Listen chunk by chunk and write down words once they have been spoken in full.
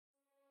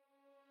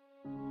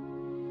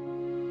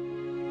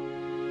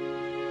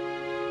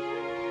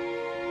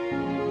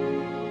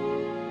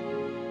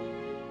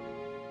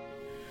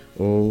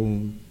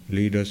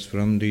Lead us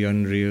from the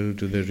unreal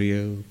to the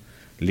real.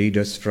 Lead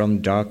us from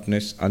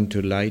darkness unto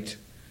light.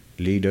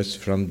 Lead us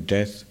from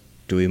death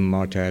to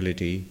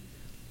immortality.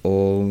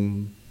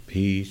 Om,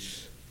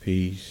 peace,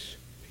 peace,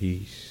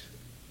 peace.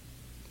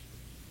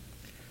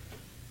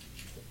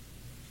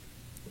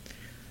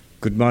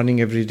 Good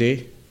morning every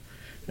day.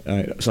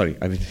 I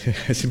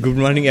said good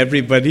morning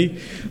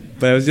everybody,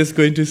 but I was just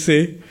going to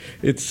say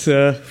it's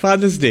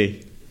Father's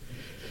Day.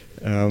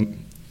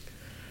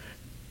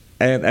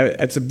 And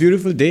it's a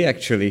beautiful day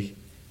actually,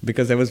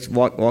 because I was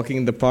walking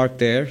in the park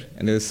there,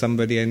 and there was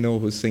somebody I know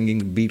who's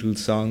singing Beatles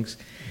songs,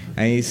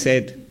 and he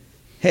said,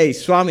 "Hey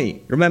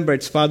Swami, remember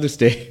it's Father's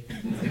Day."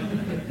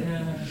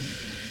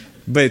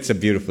 But it's a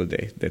beautiful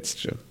day, that's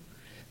true.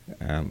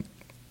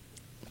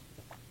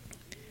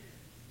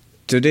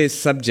 Today's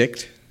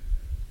subject,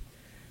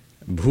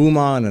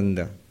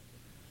 Bhumananda.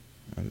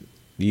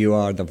 You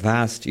are the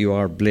vast, you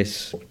are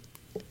bliss.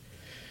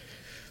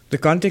 The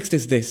context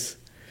is this,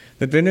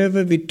 that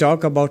whenever we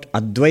talk about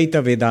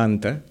Advaita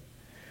Vedanta,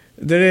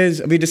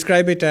 we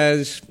describe it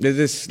as, there's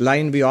this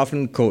line we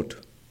often quote,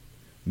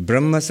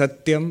 Brahma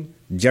Satyam,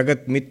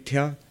 Jagat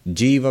Mithya,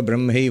 Jiva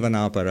Brahmaiva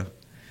Napara.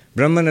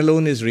 Brahman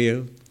alone is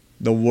real,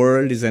 the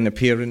world is an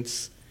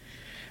appearance,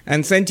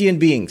 and sentient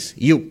beings,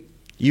 you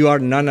are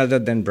none other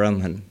than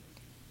Brahman.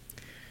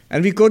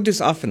 And we quote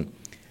this often.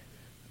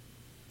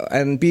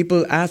 And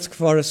people ask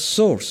for a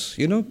source,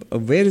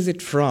 where is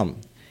it from?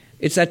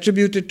 It's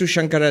attributed to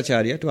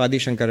Shankaracharya, to Adi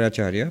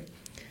Shankaracharya.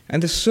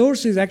 And the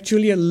source is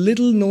actually a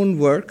little known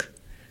work,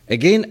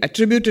 again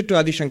attributed to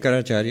Adi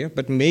Shankaracharya,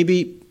 but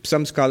maybe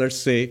some scholars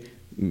say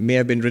may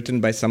have been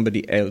written by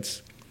somebody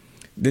else.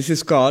 This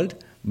is called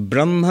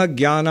Brahma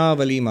Jnana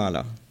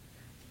Valimala,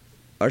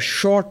 a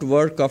short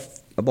work of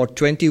about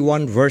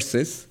 21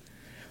 verses,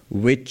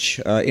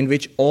 in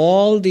which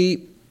all the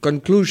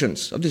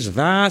conclusions of this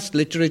vast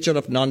literature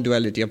of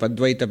non-duality, of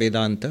Advaita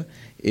Vedanta,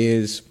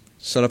 is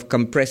sort of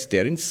compressed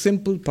there in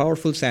simple,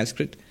 powerful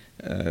Sanskrit.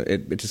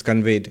 It is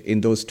conveyed in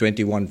those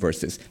 21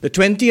 verses. The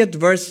 20th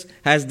verse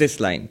has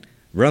this line,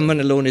 Brahman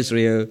alone is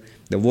real,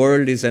 the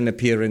world is an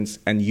appearance,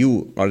 and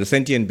you, or the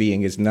sentient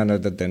being, is none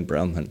other than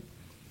Brahman.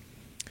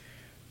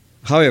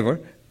 However,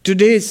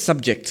 today's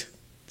the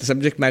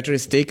subject matter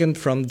is taken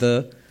from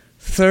the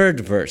third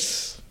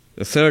verse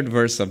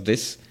of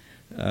this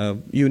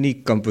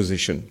unique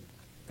composition.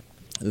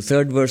 The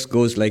third verse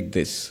goes like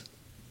this.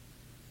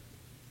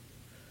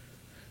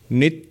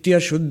 Nitya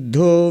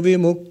Shuddho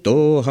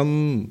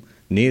Vimuktoham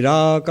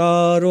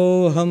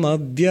Nirakaroham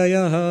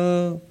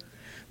Abhyayaha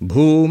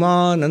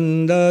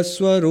Bhumananda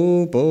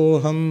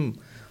Swarupoham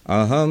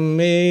Aham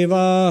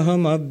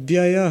Evaham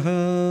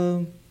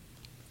Abhyayaha.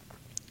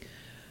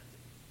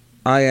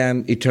 I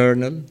am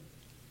eternal.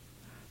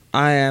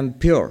 I am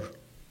pure.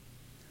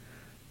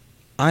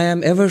 I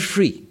am ever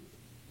free.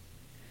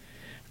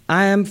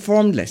 I am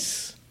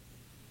formless,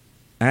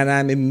 and I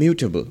am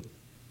immutable.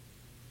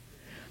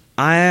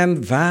 I am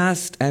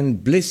vast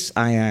and bliss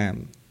I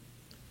am.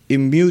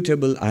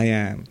 Immutable I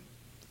am.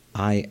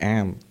 I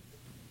am.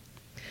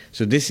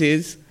 So this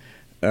is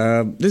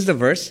the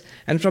verse,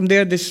 and from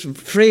there this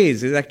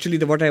phrase is actually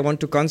what I want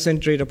to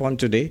concentrate upon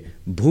today.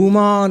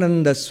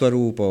 Bhumananda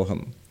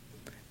Swarupoham.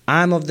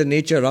 I am of the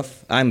nature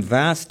of, I am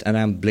vast and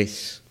I am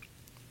bliss.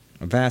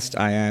 Vast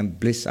I am,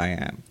 bliss I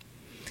am.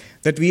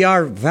 That we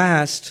are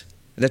vast,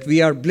 that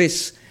we are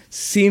bliss,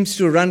 seems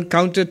to run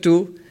counter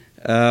to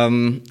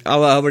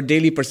our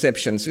daily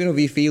perceptions.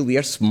 We feel we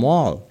are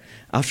small.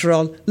 After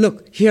all,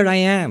 look, here I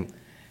am.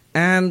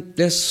 And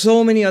there's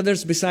so many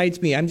others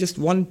besides me. I'm just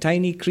one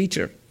tiny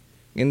creature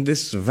in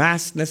this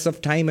vastness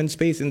of time and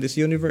space in this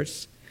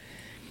universe.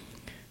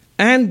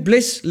 And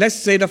bliss,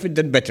 less said of it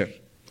than better.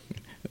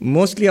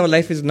 Mostly our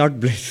life is not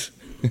bliss.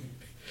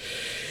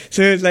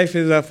 So life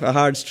is of a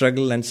hard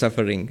struggle and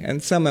suffering,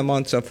 and some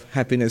amounts of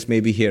happiness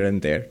maybe here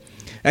and there.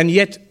 And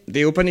yet,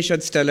 the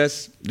Upanishads tell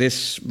us,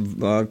 this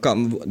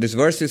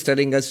verse is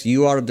telling us,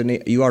 you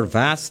are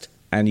vast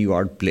and you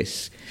are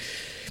bliss.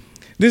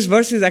 This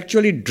verse is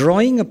actually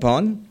drawing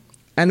upon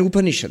an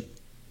Upanishad.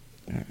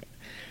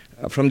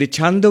 From the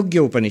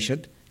Chandogya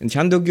Upanishad. In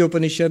Chandogya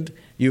Upanishad,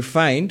 you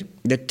find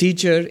the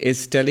teacher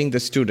is telling the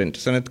student,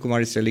 Sanat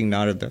Kumar is telling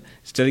Narada,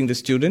 is telling the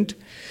student,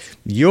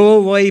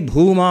 Yo vai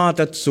bhuma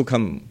tat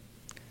sukham.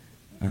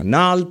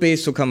 Nalpe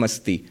sukham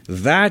asti.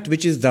 That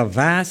which is the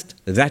vast,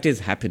 that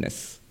is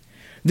happiness.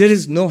 There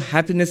is no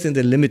happiness in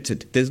the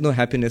limited. There is no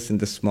happiness in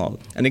the small.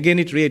 And again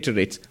it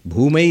reiterates,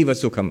 Bhumaiva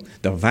sukham.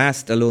 The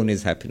vast alone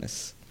is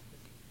happiness.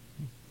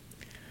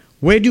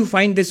 Where do you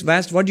find this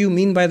vast? What do you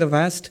mean by the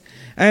vast?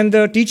 And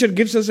the teacher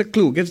gives us a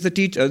clue, gives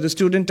the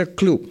student a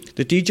clue.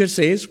 The teacher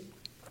says,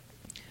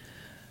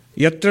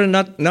 Yatra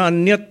na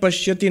anyat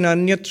pashyati na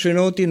anyat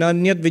shrinoti na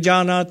anyat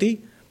vijanati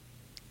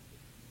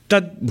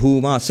tad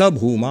bhuma sa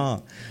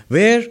bhuma.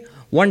 Where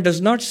one does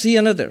not see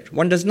another,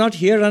 one does not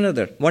hear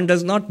another, one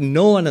does not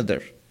know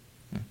another.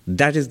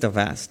 That is the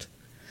vast.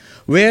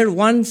 Where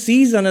one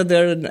sees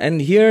another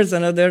and hears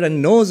another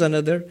and knows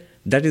another,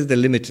 that is the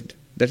limited,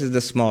 that is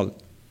the small.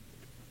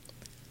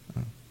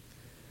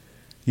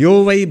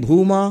 Yo vai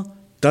bhuma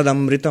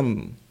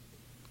tadamritam.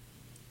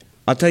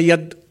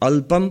 Athayad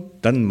alpam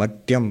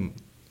tanmatyam.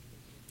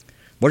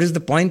 What is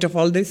the point of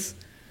all this?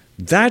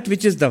 That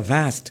which is the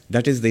vast,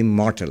 that is the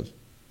immortal.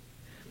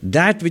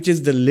 That which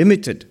is the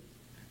limited,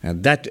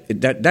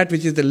 that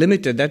which is the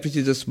limited, that which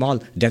is the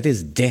small, that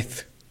is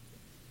death.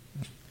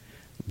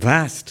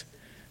 Vast.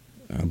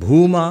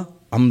 Bhuma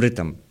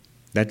amritam.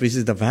 That which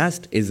is the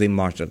vast is the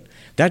immortal.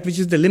 That which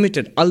is the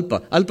limited,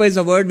 alpa. Alpa is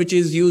a word which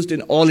is used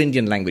in all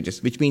Indian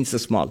languages, which means the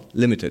small,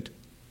 limited,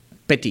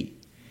 petty.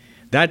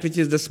 That which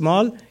is the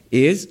small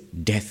is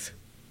death.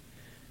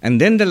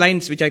 And then the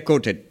lines which I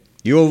quoted,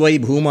 Yo vai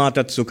bhuma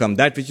tat sukham.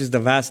 That which is the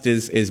vast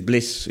is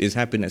bliss, is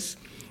happiness.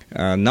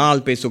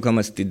 Nalpe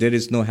sukhamasti. There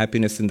is no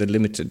happiness in the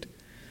limited.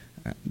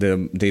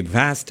 The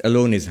vast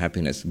alone is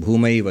happiness.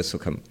 Bhumaiva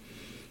sukham.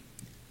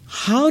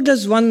 How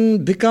does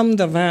one become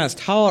the vast?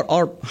 How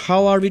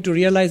are we to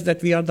realize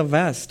that we are the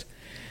vast?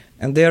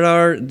 And there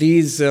are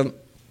these,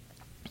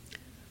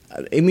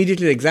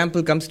 immediately the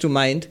example comes to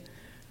mind.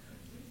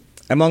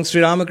 Among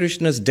Sri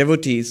Ramakrishna's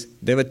devotees,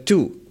 there were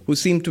two who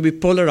seemed to be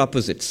polar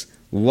opposites.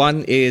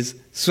 One is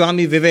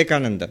Swami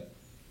Vivekananda,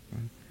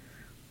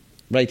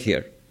 right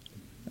here,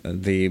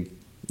 the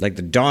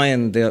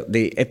Doyen,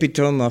 the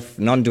epitome of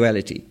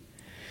non-duality.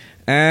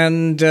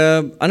 And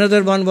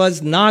another one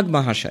was Nag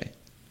Mahashaya.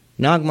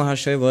 Nag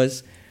Mahashaya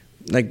was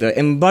like the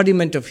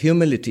embodiment of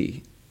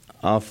humility,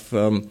 of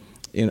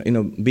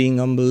being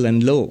humble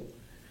and low.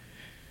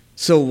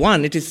 So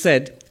it is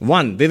said,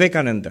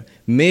 Vivekananda,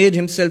 made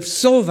himself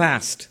so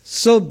vast,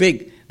 so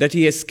big, that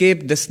he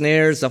escaped the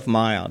snares of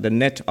Maya, the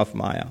net of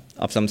Maya,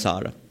 of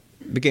samsara.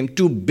 Became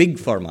too big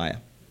for Maya.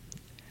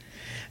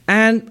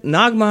 And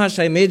Nag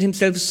Mahashaya made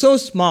himself so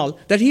small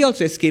that he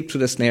also escaped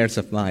through the snares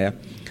of Maya.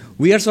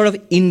 We are sort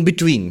of in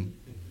between.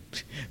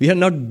 We are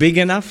not big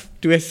enough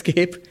to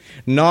escape,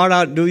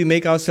 nor do we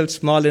make ourselves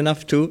small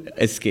enough to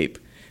escape,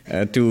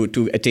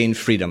 to attain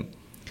freedom.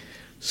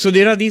 So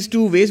there are these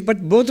two ways,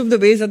 but both of the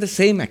ways are the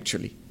same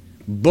actually.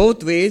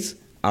 Both ways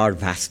are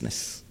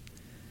vastness.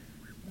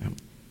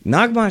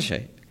 Nag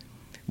Mahashaya,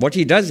 what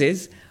he does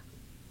is,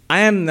 I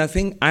am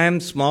nothing, I am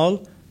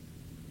small,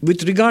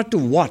 with regard to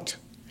what?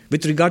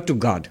 With regard to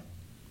God.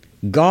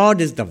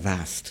 God is the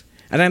vast.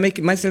 And I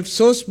make myself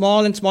so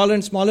small and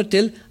smaller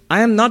till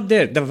I am not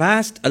there. The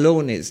vast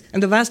alone is.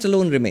 And the vast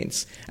alone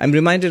remains. I'm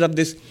reminded of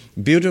this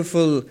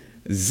beautiful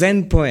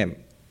Zen poem.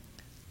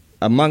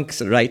 A monk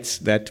writes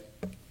that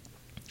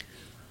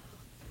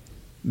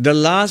the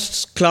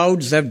last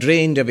clouds have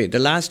drained away. The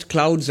last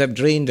clouds have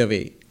drained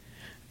away.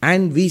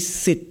 And we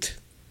sit,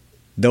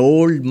 the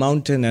old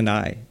mountain and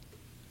I,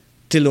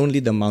 till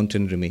only the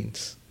mountain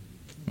remains.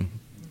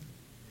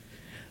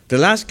 The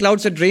last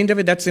clouds are drained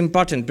away. That's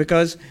important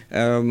because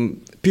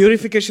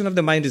purification of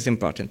the mind is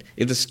important.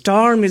 If the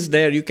storm is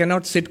there, you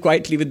cannot sit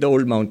quietly with the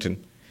old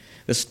mountain.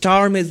 The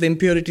storm is the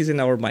impurities in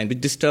our mind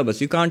which disturb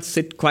us. You can't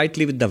sit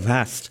quietly with the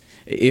vast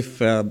if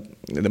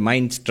the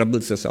mind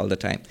troubles us all the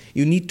time.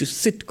 You need to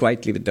sit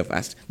quietly with the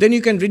vast. Then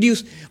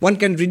one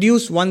can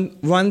reduce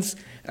one's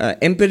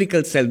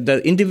empirical self,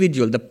 the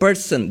individual, the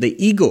person, the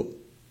ego,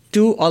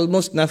 to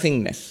almost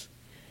nothingness.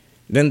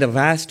 Then the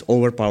vast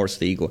overpowers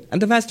the ego and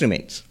the vast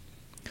remains.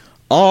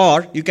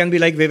 Or you can be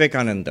like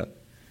Vivekananda.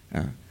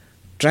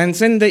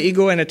 Transcend the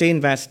ego and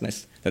attain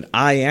vastness. That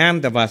I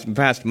am the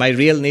vast. My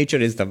real nature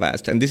is the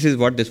vast. And this is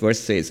what this verse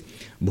says.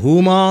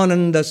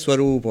 Bhumananda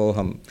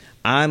swarupoham.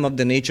 I am of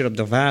the nature of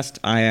the vast.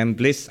 I am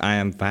bliss. I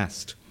am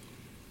vast.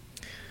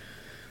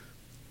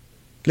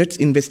 Let's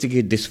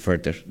investigate this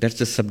further. That's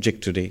the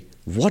subject today.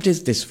 What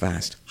is this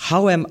vast?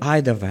 How am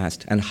I the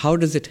vast? And how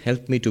does it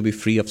help me to be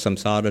free of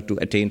samsara, to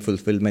attain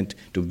fulfillment,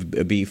 to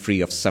be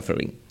free of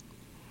suffering?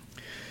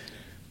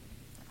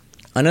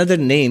 Another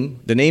name,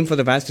 the name for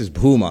the vast is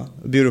Bhuma,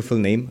 a beautiful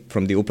name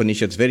from the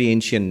Upanishads, very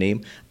ancient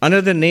name.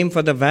 Another name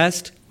for the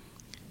vast,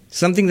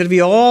 something that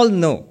we all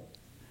know.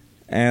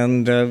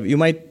 And you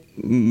might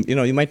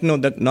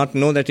not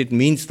know that it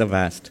means the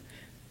vast.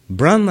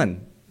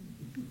 Brahman.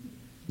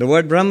 The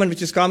word Brahman,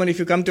 which is common if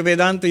you come to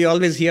Vedanta, you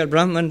always hear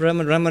Brahman.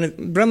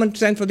 Brahman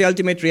stands for the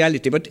ultimate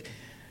reality. But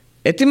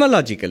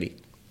etymologically,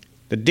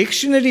 the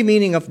dictionary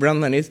meaning of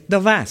Brahman is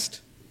the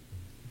vast.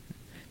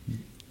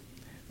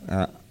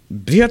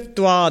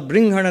 Brihatvad,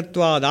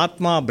 Bringhanatvad,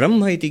 Atma,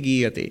 Brahma iti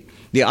giyate.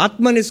 The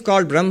Atman is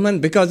called Brahman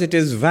because it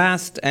is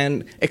vast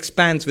and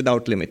expands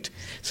without limit.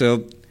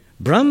 So,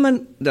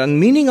 Brahman, the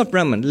meaning of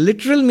Brahman,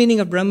 literal meaning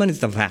of Brahman is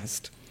the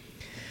vast.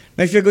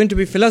 Now, if you're going to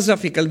be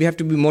philosophical, we have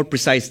to be more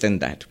precise than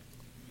that.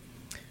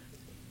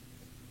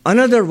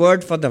 Another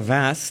word for the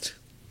vast,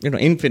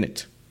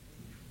 infinite.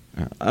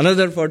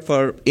 Another word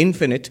for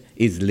infinite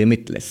is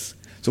limitless.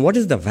 So, what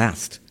is the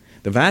vast?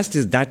 The vast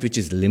is that which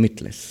is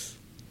limitless.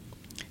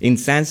 In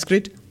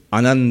Sanskrit,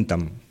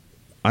 anantam,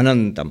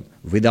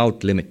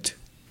 without limit.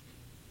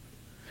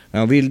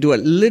 Now we'll do a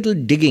little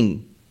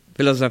digging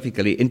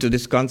philosophically into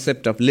this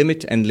concept of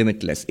limit and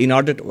limitless.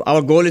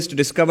 Our goal is to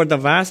discover the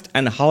vast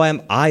and how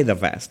am I the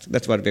vast.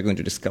 That's what we're going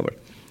to discover.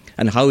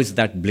 And how is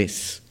that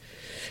bliss?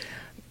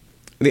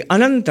 The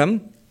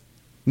anantam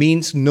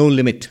means no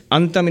limit.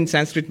 Antam in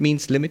Sanskrit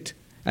means limit.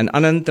 and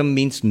anantam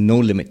means no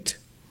limit.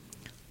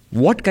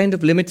 What kind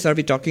of limits are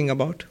we talking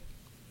about?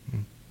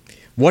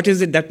 What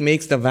is it that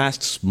makes the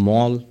vast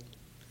small?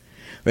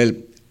 Well,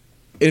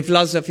 in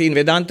philosophy, in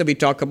Vedanta, we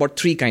talk about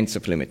three kinds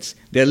of limits.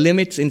 There are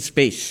limits in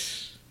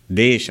space,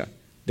 desha.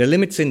 There are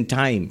limits in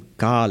time,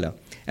 kala.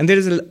 And there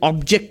is an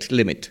object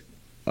limit,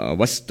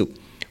 vastu.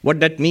 What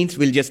that means,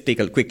 we'll just take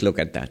a quick look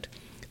at that.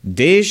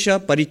 Desha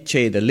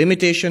paricheda,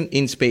 limitation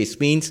in space,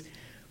 means,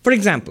 for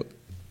example,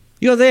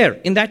 you're there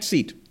in that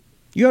seat.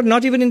 You're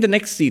not even in the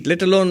next seat,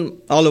 let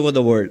alone all over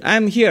the world.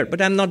 I'm here, but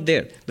I'm not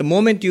there. The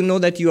moment you know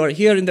that you are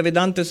here in the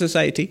Vedanta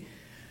Society,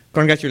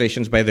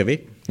 congratulations, by the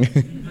way.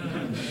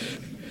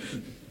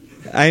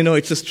 I know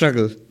it's a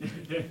struggle.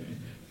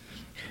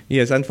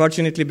 Yes,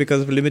 unfortunately,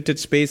 because of limited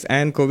space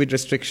and COVID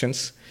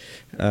restrictions,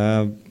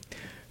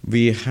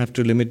 we have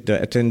to limit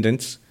the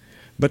attendance.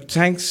 But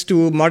thanks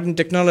to modern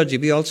technology,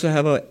 we also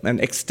have an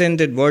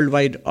extended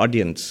worldwide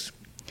audience.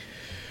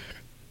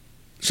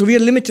 So we are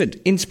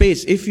limited in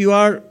space. If you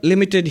are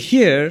limited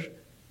here,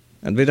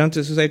 and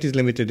Vedanta Society is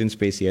limited in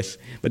space, yes,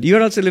 but you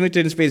are also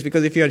limited in space,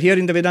 because if you are here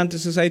in the Vedanta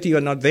Society, you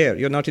are not there.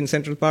 You're not in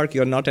Central Park,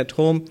 you're not at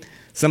home.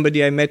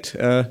 Somebody I met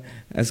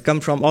has come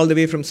from all the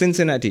way from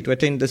Cincinnati to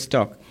attend this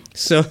talk.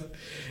 So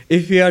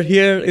if you are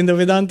here in the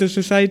Vedanta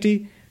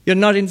Society, you're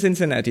not in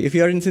Cincinnati. If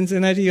you are in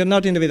Cincinnati, you're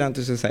not in the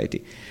Vedanta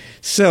Society.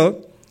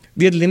 So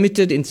we are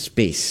limited in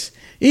space.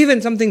 Even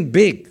something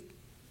big.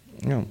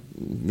 We are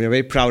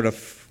very proud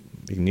of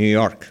New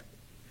York.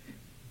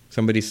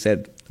 Somebody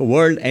said, the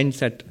world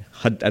ends at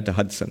the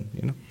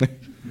Hudson.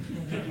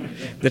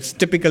 That's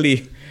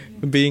typically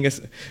being a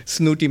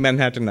snooty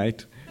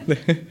Manhattanite.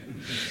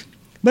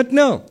 But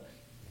no,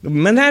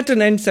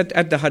 Manhattan ends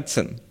at the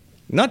Hudson,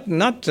 not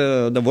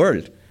the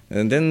world.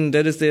 And then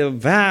there is the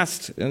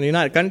vast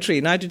country,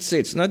 United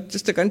States, not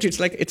just a country,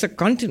 it's a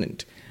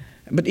continent.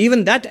 But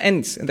even that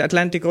ends in the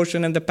Atlantic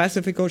Ocean and the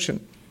Pacific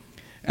Ocean.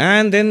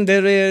 And then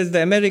there is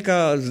the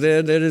Americas,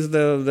 there is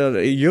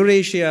the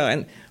Eurasia,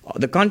 and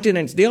the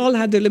continents. They all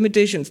have their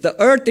limitations. The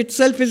Earth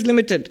itself is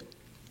limited.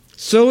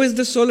 So is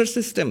the solar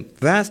system,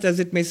 vast as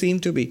it may seem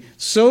to be.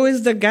 So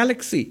is the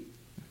galaxy.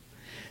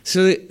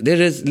 So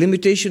there is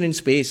limitation in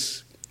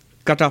space,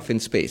 cut off in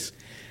space.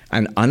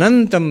 And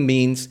anantam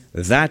means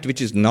that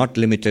which is not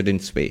limited in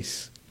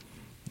space.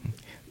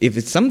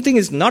 If something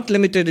is not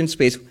limited in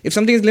space, if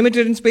something is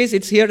limited in space,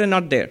 it's here and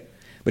not there.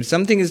 But if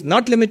something is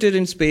not limited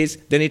in space,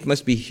 then it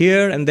must be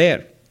here and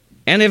there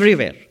and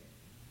everywhere.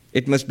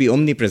 It must be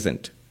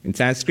omnipresent. In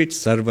Sanskrit,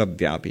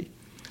 sarvavyapi.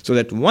 So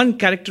that one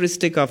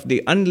characteristic of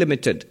the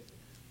unlimited,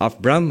 of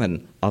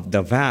Brahman, of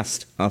the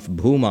vast, of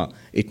Bhuma,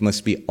 it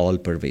must be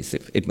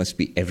all-pervasive. It must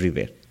be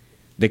everywhere.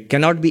 There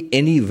cannot be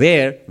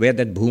anywhere where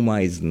that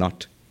Bhuma is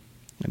not.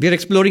 We are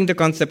exploring the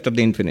concept of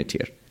the infinite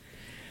here.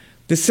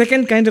 The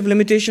second kind of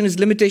limitation is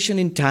limitation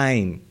in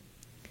time.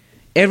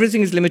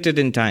 Everything is limited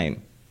in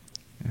time.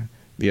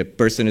 A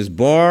person is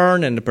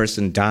born and a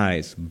person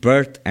dies,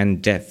 birth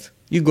and death.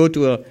 You go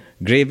to a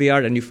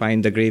graveyard and you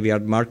find the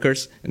graveyard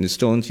markers, and the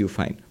stones you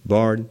find,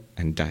 born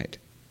and died,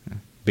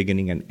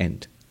 beginning and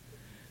end.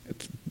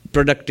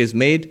 Product is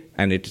made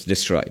and it is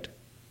destroyed.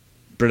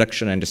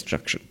 Production and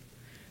destruction.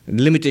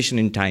 Limitation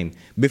in time.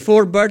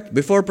 Before birth,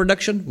 before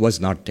production, was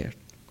not there.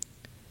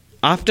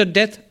 After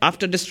death,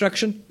 after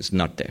destruction, is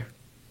not there.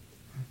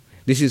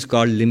 This is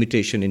called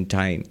limitation in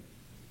time.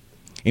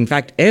 In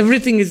fact,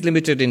 everything is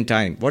limited in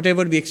time.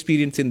 Whatever we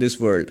experience in this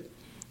world,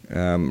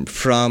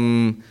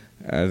 from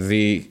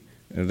the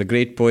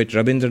great poet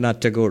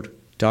Rabindranath Tagore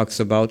talks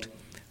about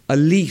a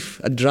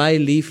leaf, a dry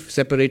leaf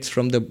separates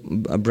from the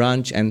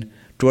branch and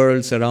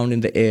twirls around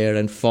in the air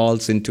and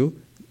falls into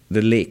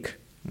the lake,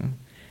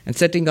 and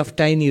setting off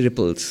tiny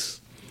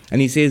ripples.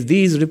 And he says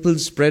these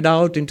ripples spread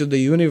out into the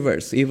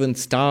universe, even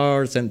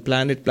stars and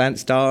planet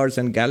stars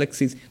and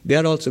galaxies, they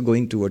are also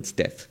going towards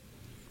death.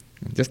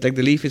 Just like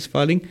the leaf is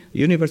falling, the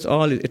universe,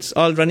 it's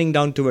all running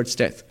down towards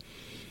death.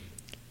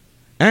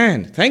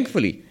 And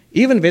thankfully,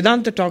 even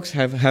Vedanta talks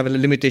have a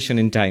limitation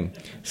in time.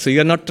 So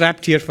you're not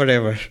trapped here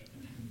forever.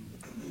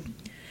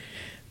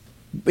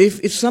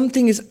 If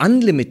something is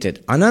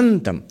unlimited,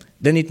 anantam,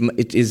 then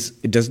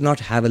it does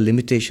not have a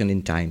limitation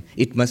in time.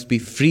 It must be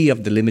free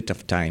of the limit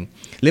of time.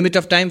 Limit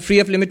of time, free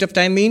of limit of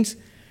time means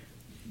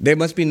there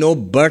must be no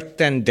birth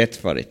and death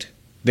for it.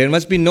 There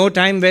must be no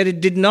time where it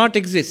did not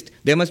exist.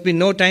 There must be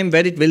no time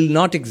where it will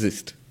not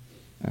exist.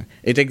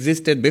 It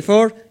existed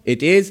before,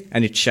 it is,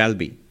 and it shall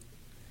be.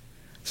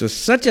 So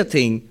such a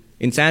thing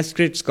in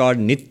Sanskrit is called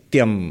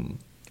nityam,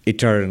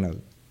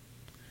 eternal.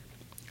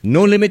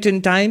 No limit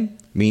in time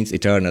means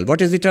eternal.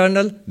 What is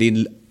eternal?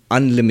 The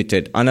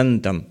unlimited,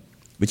 anantam,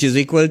 which is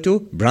equal to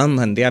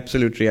Brahman, the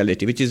absolute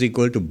reality, which is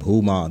equal to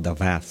Bhuma, the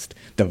vast.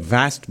 The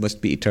vast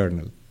must be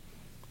eternal,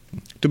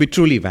 to be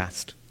truly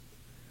vast.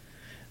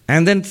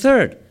 And then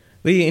third,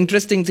 the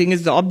interesting thing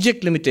is the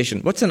object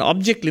limitation. What's an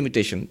object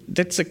limitation?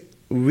 That's a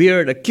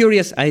weird, a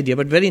curious idea,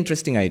 but very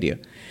interesting idea.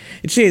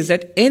 It says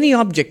that any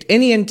object,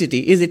 any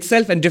entity is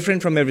itself and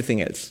different from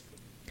everything else.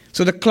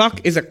 So the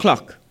clock is a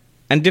clock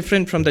and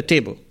different from the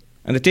table.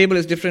 And the table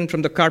is different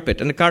from the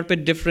carpet, and the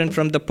carpet different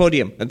from the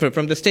podium,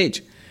 from the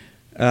stage.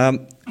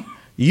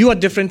 You are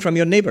different from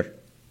your neighbor.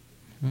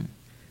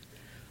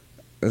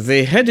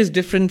 The head is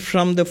different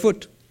from the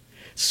foot.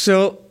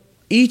 So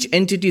each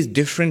entity is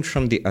different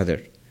from the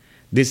other.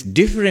 This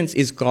difference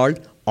is called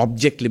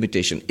object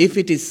limitation. If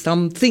it is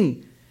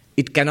something,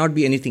 it cannot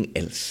be anything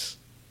else.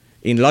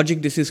 In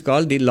logic, this is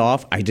called the law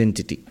of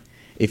identity.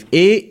 If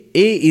A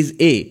is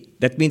A,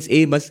 that means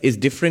A is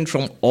different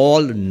from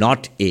all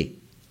not A.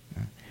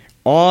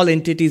 All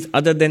entities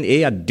other than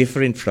A are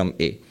different from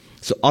A.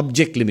 So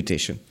object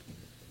limitation.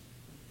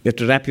 You have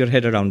to wrap your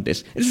head around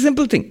this. It's a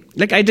simple thing,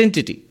 like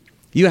identity.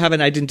 You have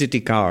an identity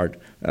card,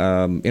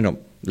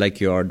 like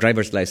your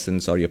driver's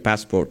license or your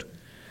passport.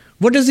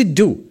 What does it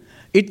do?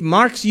 It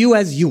marks you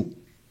as you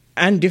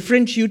and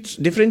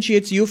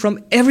differentiates you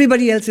from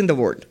everybody else in the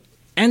world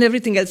and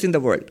everything else in the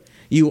world.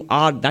 You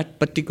are that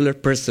particular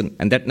person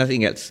and that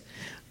nothing else.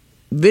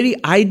 Very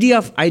idea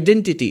of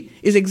identity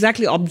is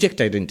exactly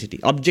object identity,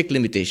 object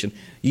limitation.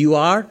 You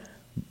are,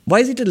 why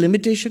is it a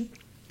limitation?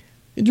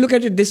 Look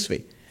at it this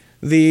way.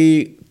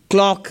 The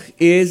clock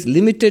is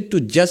limited to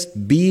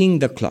just being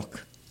the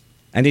clock,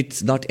 and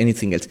it's not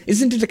anything else.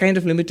 Isn't it a kind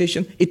of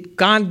limitation? It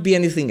can't be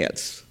anything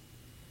else.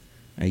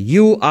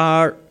 You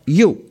are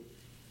you.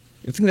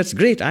 You think that's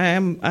great. I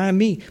am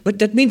me. But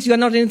that means you are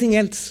not anything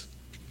else.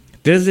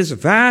 There is this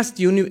vast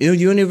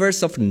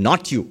universe of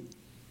not you,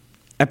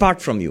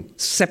 apart from you,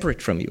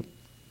 separate from you.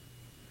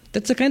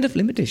 That's a kind of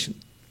limitation.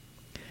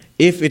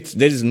 If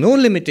there is no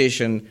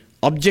limitation,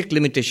 object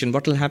limitation,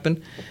 what will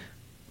happen?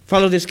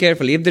 Follow this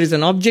carefully. If there is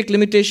an object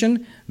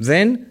limitation,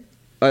 then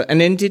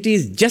an entity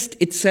is just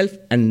itself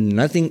and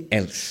nothing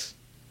else.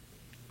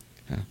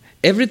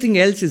 Everything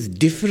else is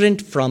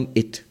different from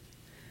it.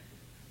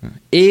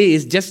 A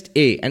is just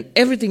A, and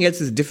everything else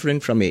is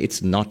different from A.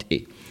 It's not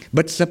A.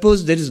 But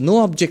suppose there is no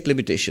object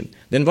limitation,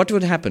 then what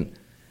would happen?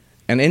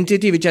 An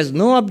entity which has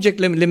no object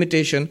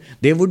limitation,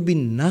 there would be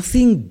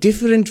nothing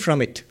different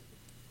from it.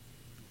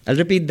 I'll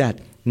repeat that.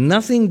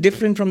 Nothing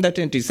different from that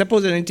entity.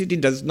 Suppose an entity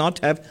does not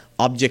have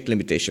object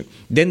limitation.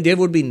 Then there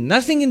would be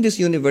nothing in this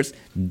universe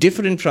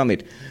different from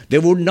it.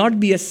 There would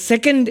not be a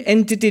second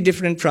entity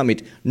different from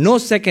it. No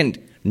second,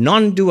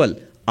 non-dual,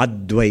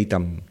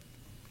 Advaitam.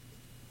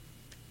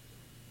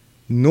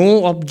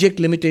 No object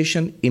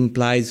limitation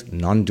implies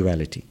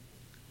non-duality.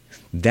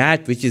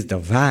 That which is the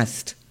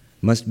vast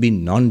must be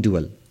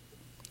non-dual,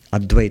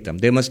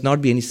 Advaitam. There must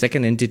not be any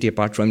second entity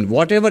apart from it.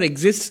 Whatever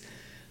exists,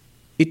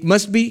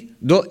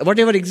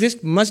 whatever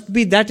exists must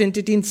be that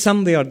entity in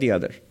some way or the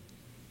other.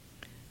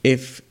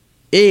 If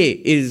A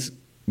is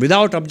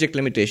without object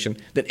limitation,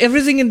 then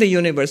everything in the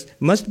universe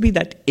must be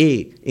that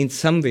A in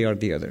some way or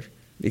the other.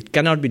 It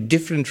cannot be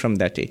different from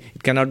that A.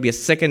 It cannot be a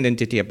second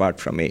entity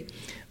apart from A.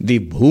 The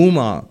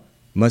Bhuma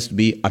must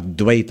be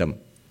Advaitam.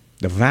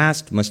 The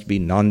vast must be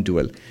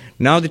non-dual.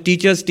 Now the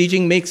teacher's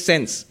teaching makes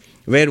sense.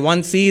 Where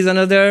one sees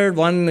another,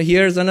 one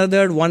hears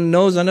another, one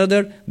knows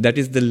another, that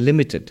is the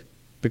limited.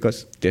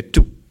 Because there are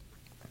two.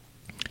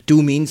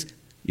 Two means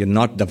you're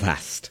not the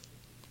vast.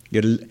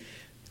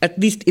 At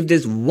least if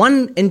there's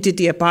one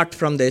entity apart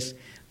from this,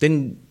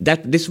 then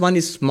this one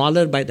is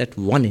smaller by that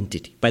one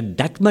entity. By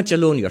that much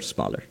alone you're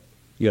smaller.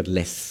 You're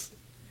less.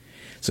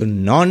 So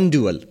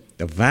non-dual.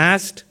 The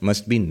vast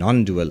must be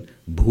non-dual.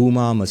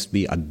 Bhuma must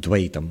be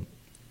Advaitam.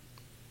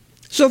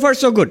 So far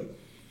so good.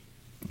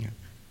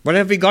 What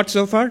have we got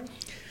so far?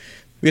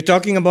 We're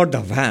talking about the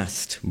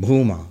vast,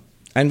 Bhuma.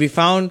 And we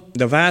found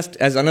the vast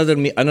as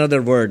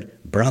another word,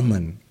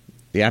 Brahman,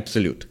 the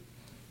absolute.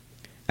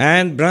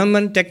 And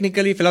Brahman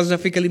technically,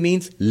 philosophically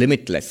means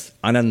limitless,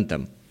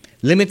 Anantam.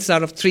 Limits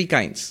are of three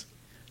kinds.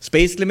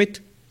 Space limit,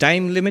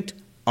 time limit,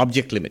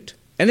 object limit.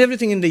 And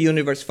everything in the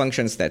universe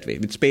functions that way,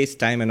 with space,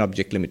 time, and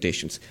object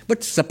limitations.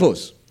 But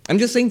suppose, I'm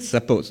just saying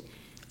suppose,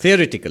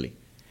 theoretically,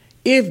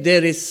 if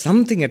there is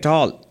something at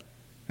all,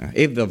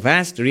 if the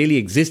vast really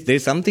exists, there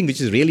is something which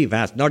is really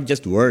vast, not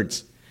just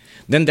words,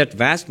 then that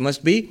vast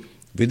must be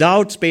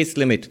without space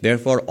limit,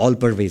 therefore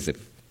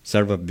all-pervasive,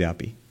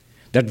 sarvavyapi.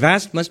 That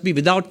vast must be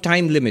without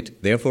time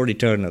limit, therefore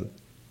eternal.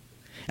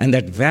 And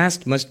that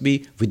vast must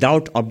be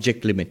without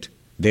object limit,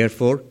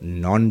 therefore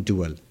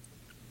non-dual.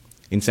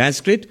 In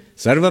Sanskrit,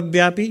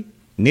 sarvavyapi,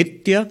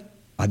 nitya,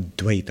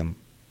 advaitam,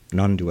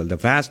 non-dual. The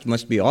vast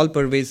must be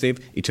all-pervasive,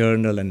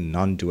 eternal, and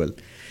non-dual.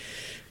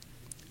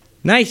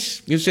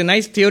 Nice. You say,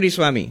 nice theory,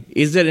 Swami.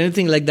 Is there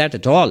anything like that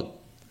at all?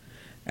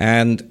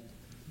 And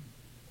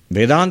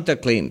Vedanta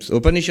claims,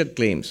 Upanishad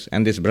claims,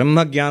 and this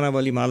Brahma Jnana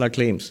Valimala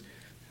claims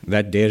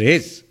that there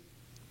is.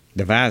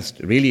 The vast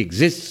really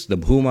exists. The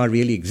Bhuma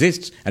really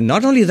exists. And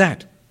not only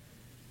that,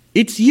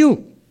 it's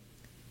you.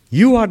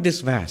 You are this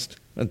vast.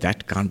 Well,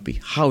 that can't be.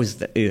 How is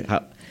that?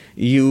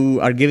 You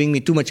are giving me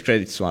too much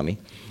credit, Swami.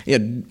 Yeah,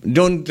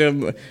 don't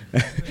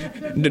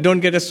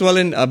get a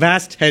swollen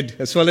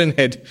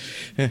head,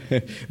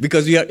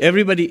 because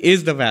everybody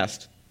is the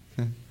vast.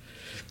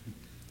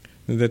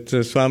 That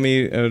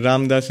Swami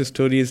Ramdas'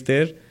 story is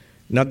there.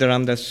 Not the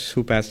Ramdas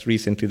who passed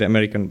recently, the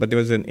American, but there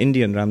was an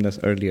Indian Ramdas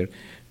earlier.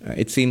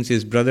 It seems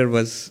his brother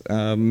was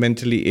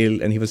mentally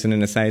ill and he was in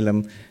an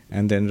asylum,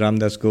 and then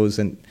Ramdas goes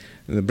and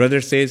the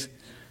brother says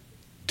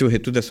to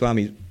the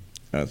Swami,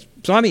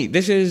 Swami,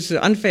 this is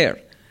unfair.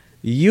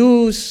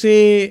 You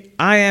say,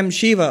 I am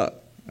Shiva,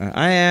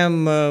 I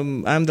am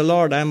the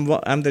Lord, I'm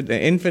the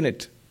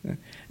infinite,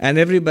 and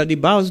everybody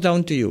bows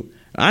down to you.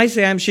 I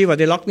say I am Shiva,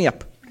 they lock me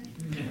up.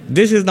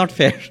 This is not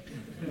fair.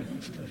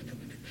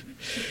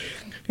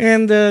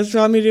 And the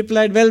Swami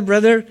replied, well,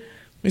 brother,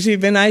 you see,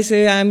 when I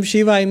say I am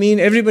Shiva, I mean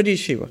everybody is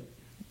Shiva.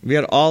 We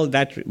are all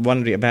that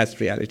one vast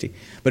reality.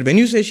 But when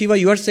you say Shiva,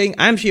 you are saying,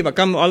 I am Shiva,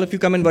 come, all of you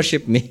come and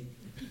worship me.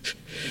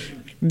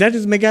 That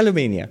is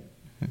megalomania.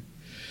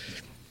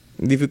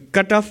 If you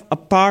cut off a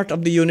part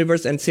of the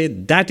universe and say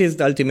that is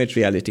the ultimate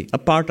reality, a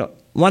part of,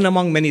 one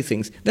among many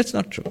things, that's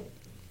not true.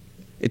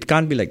 It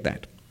can't be like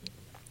that.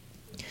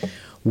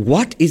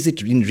 What is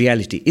it in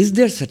reality? Is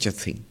there such a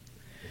thing?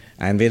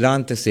 And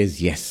Vedanta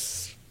says yes.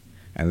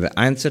 And the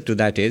answer to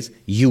that is,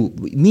 you.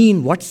 Me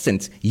in what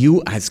sense?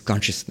 You as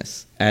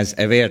consciousness, as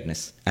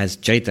awareness, as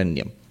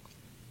Chaitanyam.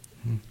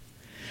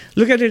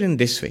 Look at it in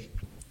this way.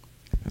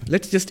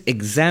 Let's just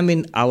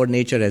examine our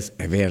nature as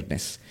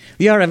awareness.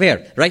 We are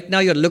aware. Right now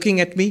you're looking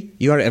at me,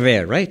 you are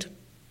aware, right?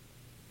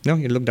 No,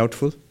 you look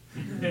doubtful.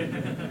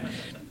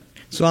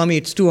 Swami,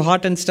 it's too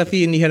hot and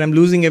stuffy in here, I'm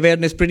losing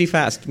awareness pretty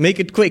fast. Make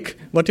it quick,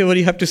 whatever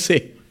you have to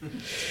say.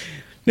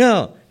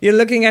 No, you're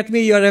looking at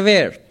me, you're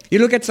aware. You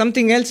look at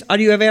something else, are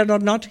you aware or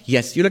not?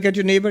 Yes. You look at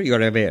your neighbor,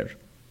 you're aware.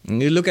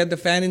 You look at the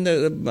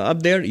fan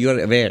up there, you're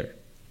aware.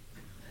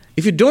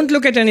 If you don't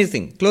look at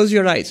anything, close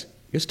your eyes,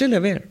 you're still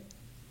aware.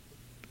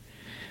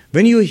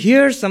 When you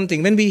hear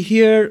something, when we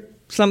hear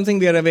something,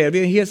 we are aware.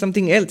 When we hear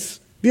something else,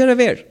 we are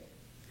aware.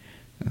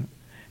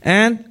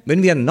 And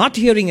when we are not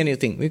hearing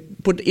anything, we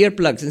put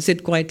earplugs and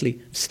sit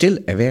quietly, still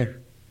aware.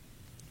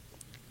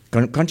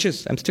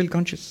 Conscious, I'm still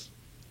conscious.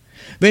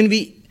 When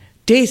we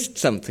taste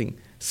something,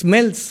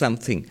 smell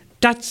something,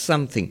 touch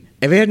something,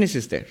 awareness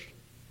is there.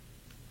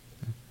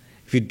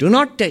 If you do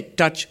not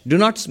touch, do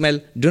not smell,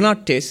 do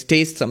not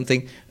taste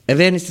something,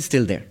 awareness is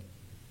still there.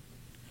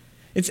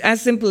 It's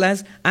as simple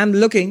as I'm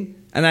looking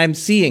and I'm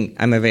seeing,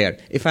 I'm aware.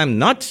 If I'm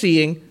not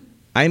seeing,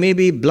 I may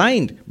be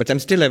blind, but I'm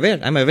still aware.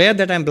 I'm aware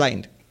that I'm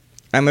blind.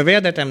 I'm aware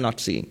that I'm not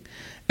seeing.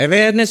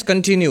 Awareness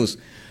continues.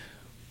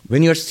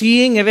 When you're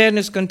seeing,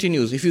 awareness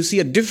continues. If you see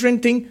a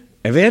different thing,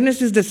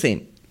 awareness is the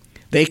same.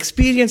 The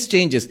experience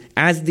changes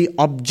as the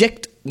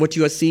object, what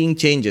you are seeing,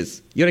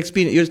 changes. Your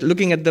experience, you're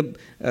looking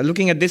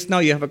at this now,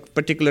 you have a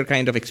particular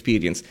kind of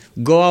experience.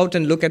 Go out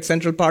and look at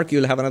Central Park,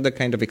 you'll have another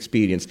kind of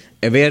experience.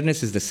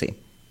 Awareness is the same.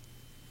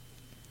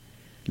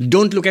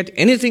 Don't look at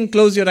anything,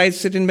 close your eyes,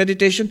 sit in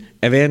meditation,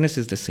 awareness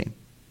is the same.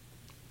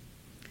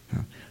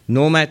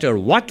 No matter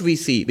what we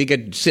see, we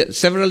get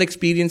several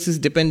experiences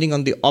depending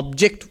on the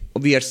object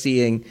we are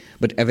seeing,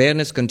 but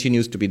awareness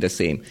continues to be the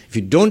same. If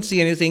you don't see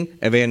anything,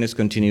 awareness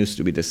continues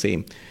to be the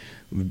same.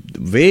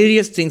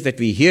 Various things that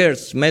we hear,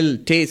 smell,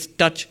 taste,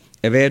 touch,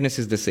 awareness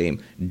is the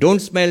same. Don't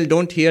smell,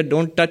 don't hear,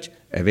 don't touch,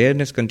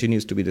 awareness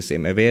continues to be the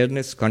same.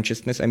 Awareness,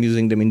 consciousness, I'm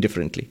using them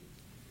indifferently,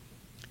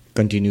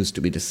 continues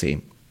to be the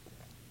same.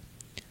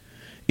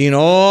 In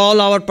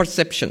all our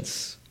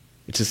perceptions,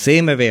 it's the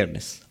same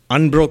awareness,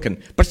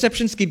 unbroken.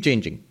 Perceptions keep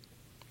changing.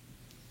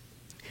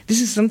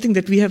 This is something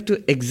that we have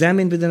to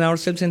examine within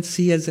ourselves and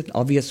see as an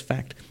obvious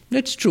fact.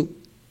 That's true.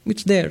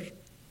 It's there.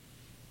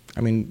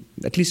 I mean,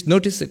 at least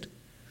notice it.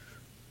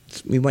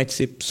 We might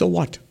say, so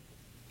what?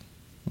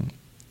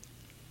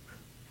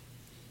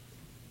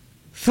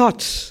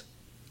 Thoughts.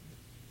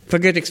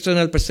 Forget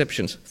external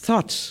perceptions.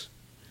 Thoughts.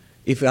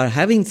 If you are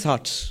having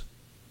thoughts,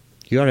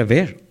 you are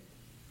aware.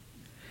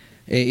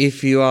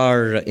 If you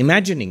are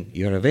imagining,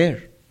 you are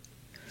aware.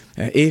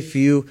 If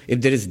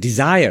there is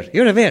desire,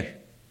 you are aware.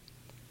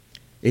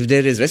 If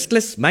there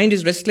is mind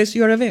is restless,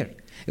 you are aware.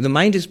 If the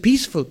mind is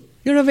peaceful,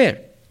 you are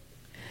aware.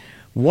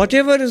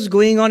 Whatever is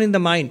going on in the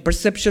mind,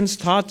 perceptions,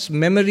 thoughts,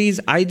 memories,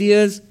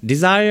 ideas,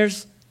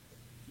 desires,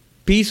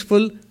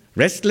 peaceful,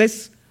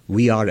 restless,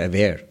 we are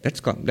aware. That's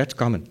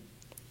common,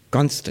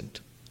 constant.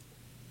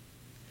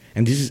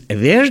 And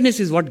awareness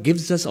is what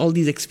gives us all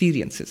these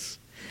experiences.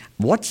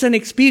 What's an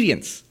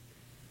experience?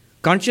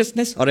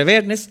 Consciousness or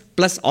awareness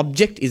plus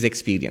object is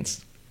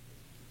experience.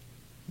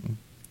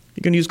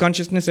 You can use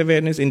consciousness,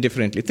 awareness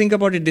indifferently. Think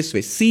about it this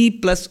way. C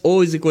plus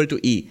O is equal to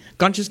E.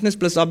 Consciousness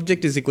plus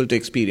object is equal to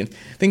experience.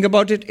 Think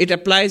about it. It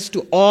applies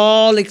to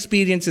all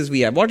experiences we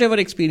have. Whatever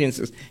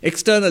experiences.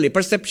 Externally,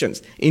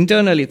 perceptions.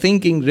 Internally,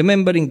 thinking,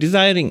 remembering,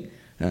 desiring.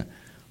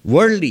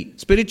 Worldly,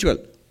 spiritual.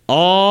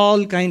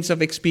 All kinds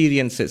of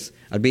experiences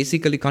are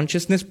basically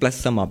consciousness plus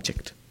some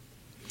object.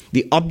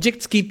 The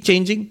objects keep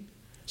changing,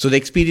 so the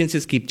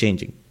experiences keep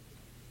changing.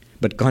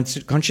 But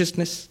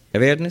consciousness,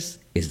 awareness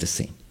is the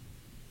same.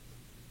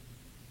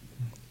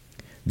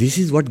 This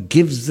is what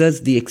gives us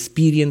the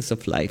experience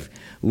of life.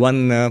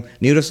 One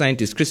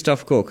neuroscientist,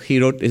 Christoph Koch, he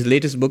wrote, his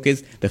latest book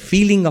is The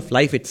Feeling of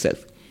Life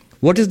Itself.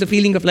 What is the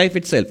feeling of life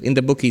itself? In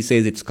the book he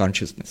says it's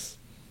consciousness.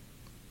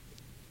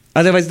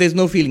 Otherwise, there's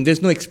no feeling,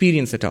 there's no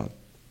experience at all.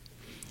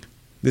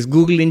 This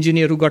Google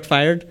engineer who got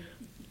fired,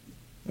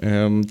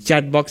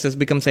 chat box has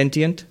become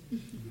sentient.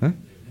 Huh?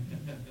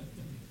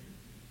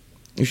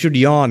 You should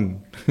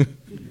yawn.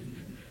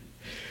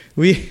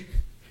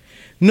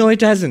 No,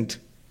 it hasn't.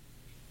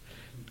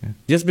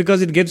 Just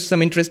because it gives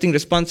some interesting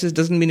responses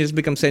doesn't mean it's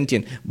become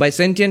sentient. By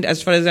sentient,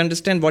 as far as I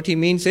understand, what he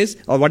means is,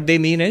 or what they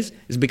mean is,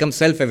 it's become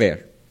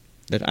self-aware.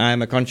 That I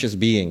am a conscious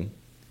being.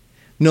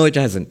 No, it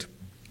hasn't.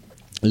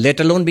 Let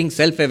alone being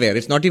self-aware.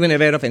 It's not even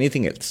aware of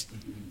anything else.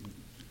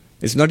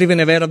 It's not even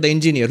aware of the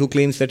engineer who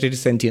claims that it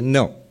is sentient.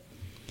 No.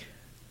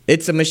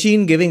 It's a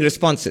machine giving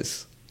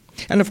responses.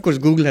 And of course,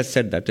 Google has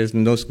said that. There's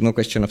no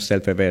question of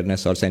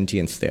self-awareness or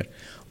sentience there.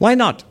 Why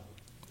not?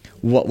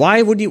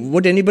 Why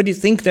would anybody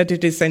think that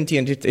it is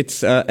sentient?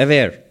 It's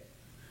aware.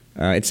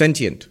 It's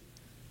sentient.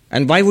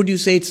 And why would you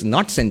say it's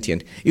not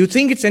sentient? You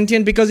think it's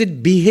sentient because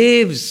it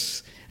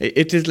behaves.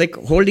 It is like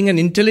holding an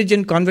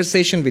intelligent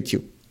conversation with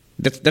you.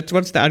 That's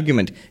what's the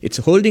argument. It's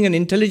holding an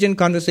intelligent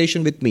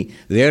conversation with me.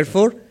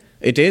 Therefore,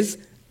 it is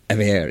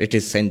aware. It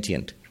is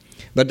sentient.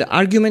 But the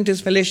argument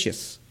is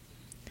fallacious.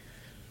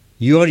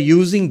 You are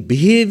using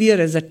behavior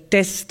as a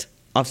test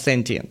of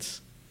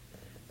sentience.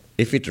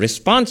 If it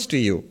responds to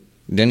you,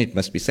 then it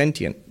must be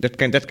sentient. That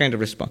kind of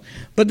response.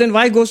 But then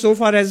why go so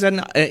far as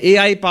an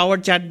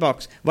AI-powered chat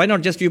box? Why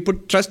not just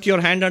trust your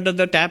hand under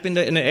the tap in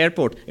an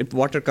airport if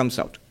water comes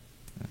out?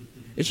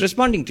 It's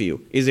responding to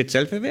you. Is it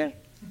self-aware?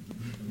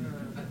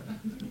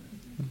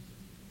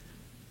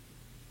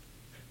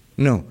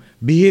 No.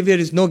 Behavior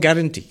is no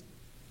guarantee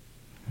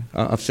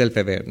of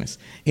self-awareness.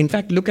 In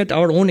fact, look at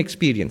our own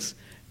experience.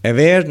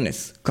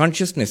 Awareness,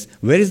 consciousness.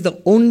 Where is the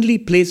only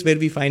place where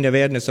we find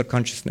awareness or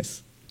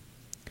consciousness?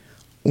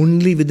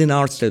 Only within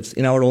ourselves,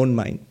 in our own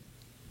mind.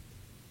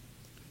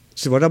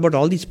 So what about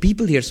all these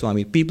people here,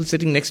 Swami? People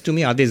sitting next to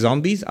me, are they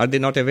zombies? Are they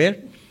not aware?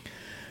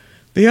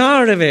 They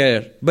are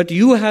aware, but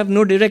you have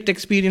no direct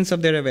experience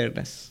of their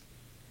awareness.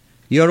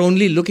 You are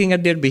only looking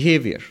at their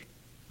behavior.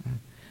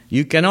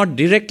 You cannot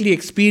directly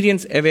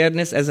experience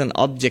awareness as an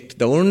object.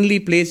 The only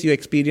place you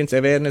experience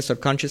awareness or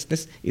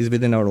consciousness is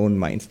within our own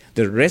minds.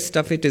 The rest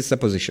of it is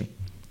supposition.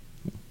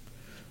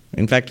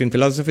 In fact, in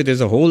philosophy,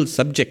 there's a whole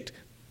subject.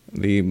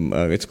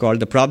 It's called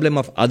the problem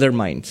of other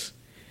minds.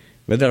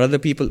 Whether other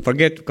people,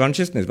 forget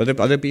consciousness,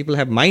 whether other people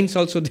have minds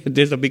also,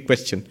 there's a big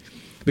question.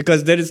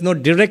 Because there is no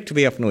direct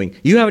way of knowing.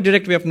 You have a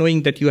direct way of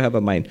knowing that you have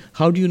a mind.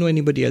 How do you know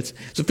anybody else?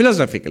 So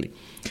philosophically.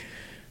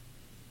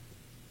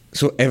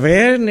 So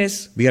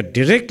awareness, we are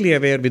directly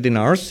aware within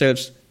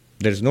ourselves.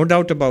 There is no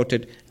doubt about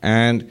it.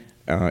 And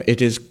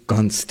it is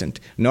constant.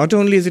 Not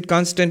only is it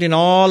constant in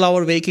all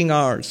our waking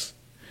hours,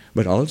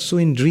 but also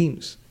in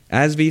dreams.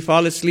 As we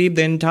fall asleep,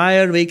 the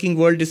entire waking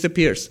world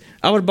disappears.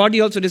 Our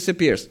body also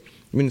disappears.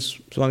 I mean,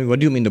 Swami, what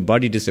do you mean the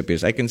body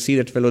disappears? I can see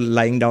that fellow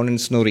lying down and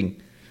snoring.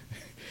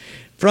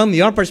 From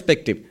your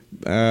perspective,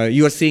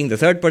 you are seeing the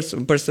third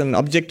person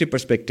objective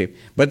perspective.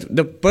 But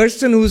the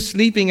person who's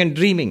sleeping and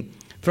dreaming,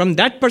 from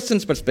that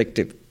person's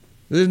perspective,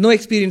 there is no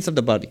experience of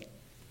the body.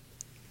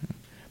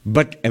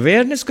 But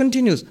awareness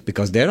continues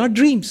because there are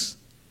dreams.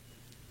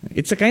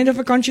 It's a kind of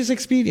a conscious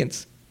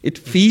experience. It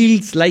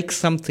feels like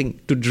something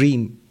to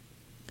dream.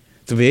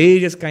 So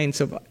various kinds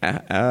of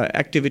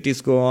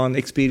activities go on,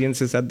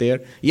 experiences are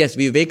there. Yes,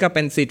 we wake up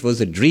and say it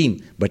was a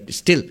dream, but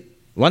still,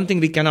 one thing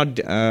we cannot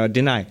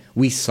deny,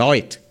 we saw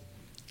it.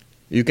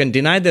 You can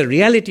deny the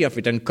reality of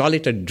it and call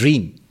it a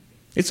dream.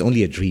 It's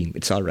only a dream,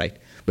 it's all right.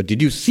 But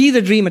did you see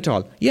the dream at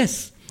all?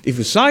 Yes. If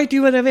you saw it,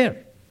 you were aware.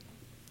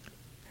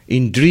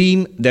 In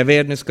dream, the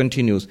awareness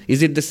continues.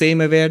 Is it the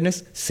same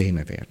awareness? Same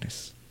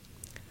awareness.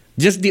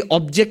 Just the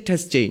object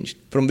has changed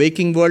from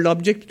waking world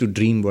object to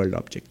dream world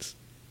objects.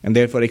 And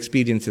therefore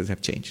experiences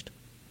have changed.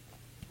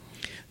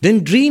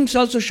 Then dreams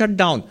also shut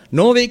down.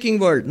 No waking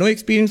world, no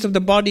experience of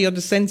the body or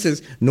the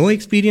senses, no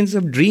experience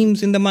of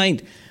dreams in the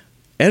mind.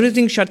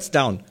 Everything shuts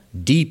down.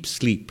 Deep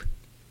sleep.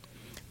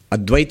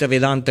 Advaita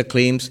Vedanta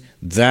claims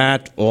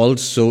that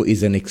also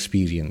is an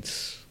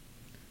experience.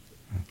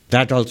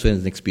 That also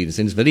is an experience.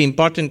 And it's very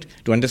important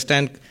to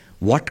understand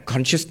what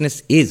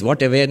consciousness is,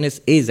 what awareness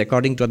is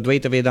according to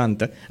Advaita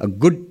Vedanta. A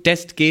good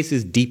test case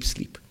is deep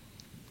sleep.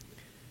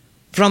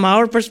 From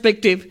our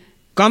perspective,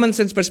 common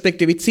sense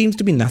perspective, it seems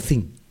to be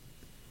nothing.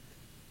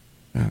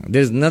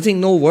 There's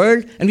nothing, no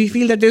world, and we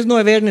feel that there's no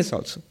awareness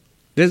also.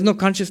 There's no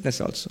consciousness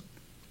also.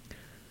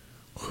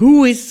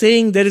 Who is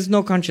saying there is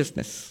no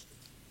consciousness?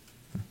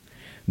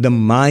 The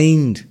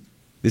mind,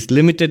 this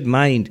limited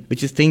mind,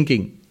 which is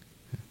thinking,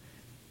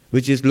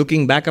 which is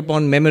looking back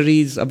upon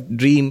memories of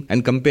dream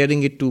and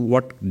comparing it to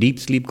what deep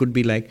sleep could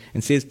be like,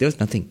 and says there's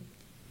nothing.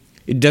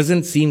 It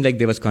doesn't seem like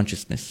there was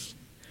consciousness.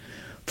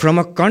 From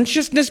a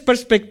consciousness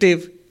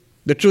perspective,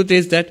 the truth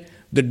is that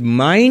the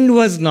mind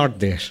was not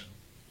there.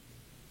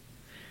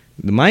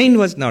 The mind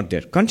was not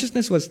there.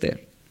 Consciousness was there.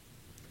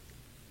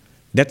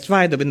 That's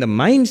why when the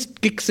mind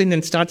kicks in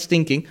and starts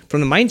thinking, from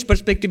the mind's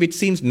perspective, it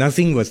seems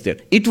nothing was there.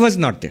 It was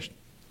not there.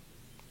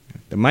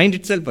 The mind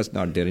itself was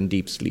not there in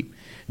deep sleep.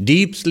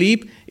 Deep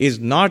sleep is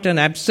not an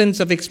absence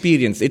of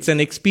experience, it's an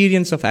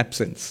experience of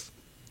absence.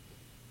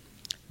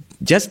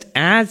 Just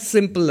as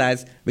simple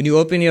as when you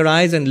open your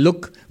eyes and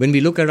look, when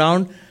we look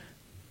around,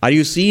 are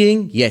you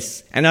seeing?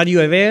 Yes. And are you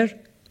aware?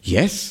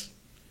 Yes.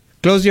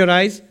 Close your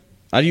eyes.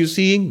 Are you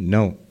seeing?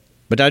 No.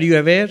 But are you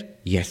aware?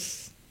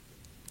 Yes.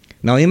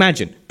 Now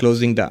imagine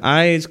closing the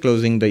eyes,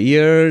 closing the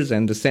ears,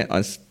 and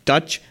the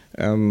touch,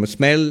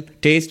 smell,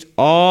 taste,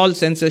 all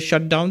senses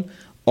shut down,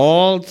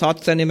 all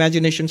thoughts and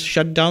imaginations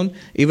shut down,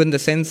 even the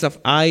sense of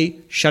I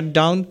shut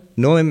down,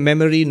 no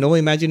memory, no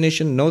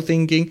imagination, no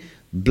thinking,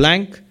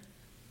 blank.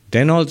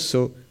 Then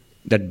also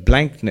that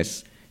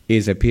blankness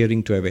is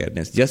appearing to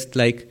awareness. Just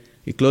like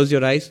you close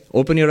your eyes,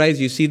 open your eyes,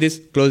 you see this,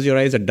 close your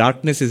eyes, a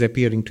darkness is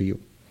appearing to you.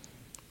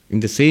 In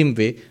the same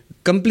way,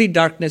 complete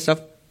darkness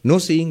of no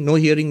seeing, no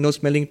hearing, no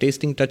smelling,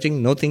 tasting,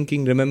 touching, no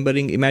thinking,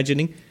 remembering,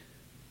 imagining.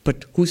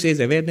 But who says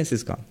awareness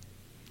is gone?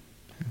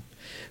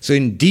 So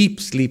in deep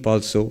sleep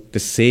also, the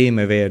same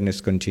awareness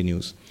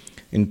continues.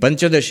 In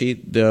Panchadashi,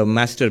 the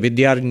master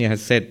Vidyaranya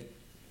has said,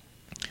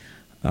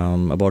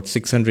 about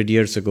 600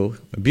 years ago,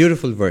 a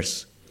beautiful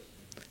verse.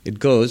 It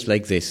goes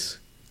like this.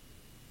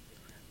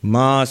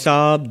 Ma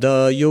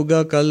sabda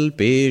yuga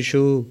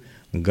kalpeshu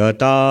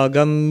gata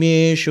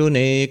gamyeshu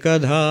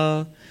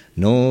nekadha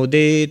no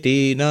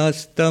deti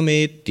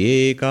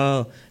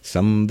nastametyeka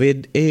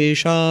samvid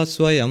esha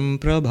swayam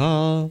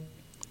prabha.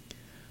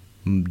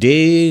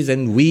 Days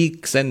and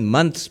weeks and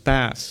months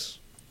pass.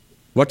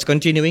 What's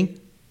continuing?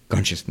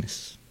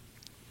 Consciousness.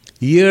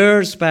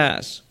 Years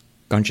pass.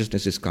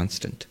 Consciousness is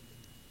constant.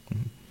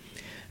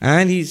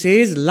 And he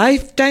says,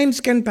 lifetimes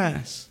can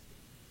pass.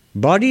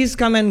 Bodies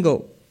come and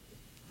go.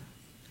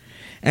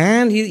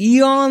 And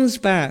eons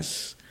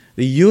pass.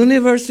 The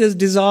universes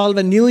dissolve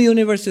and new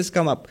universes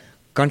come up.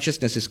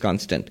 Consciousness is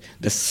constant.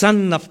 The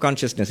sun of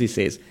consciousness, he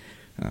says,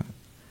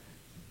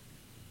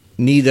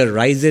 neither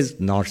rises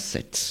nor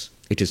sets.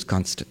 It is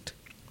constant.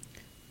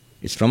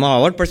 It's from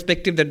our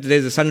perspective that there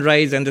is a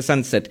sunrise and a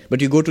sunset.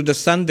 But you go to the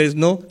sun, there is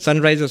no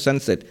sunrise or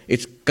sunset.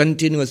 It's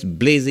continuous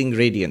blazing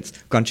radiance.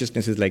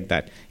 Consciousness is like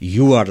that.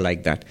 You are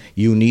like that.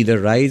 You neither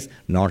rise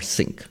nor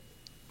sink.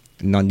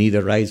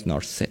 Neither rise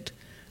nor set.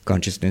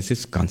 Consciousness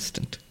is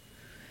constant.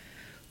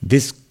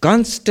 This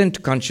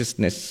constant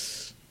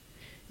consciousness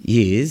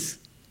is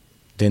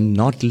then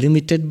not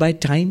limited by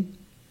time.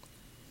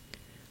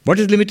 What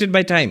is limited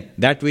by time?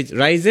 That which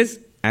rises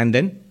and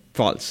then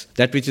false.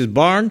 That which is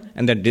born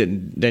and that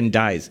then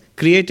dies.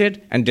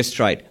 Created and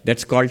destroyed.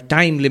 That's called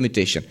time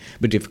limitation.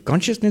 But if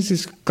consciousness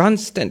is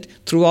constant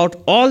throughout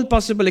all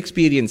possible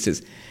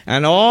experiences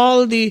and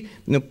all the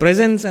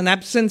presence and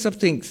absence of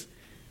things,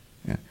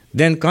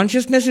 then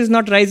consciousness is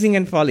not rising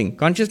and falling.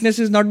 Consciousness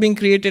is not being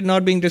created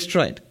nor being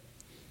destroyed.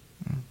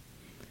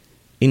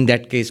 In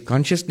that case,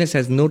 consciousness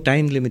has no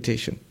time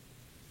limitation.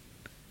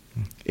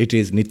 It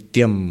is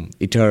nityam,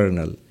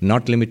 eternal,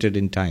 not limited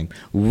in time.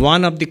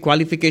 One of the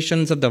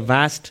qualifications of the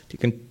vast, you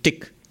can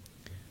tick.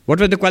 What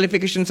were the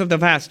qualifications of the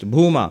vast?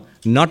 Bhuma,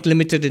 not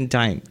limited in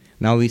time.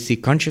 Now we see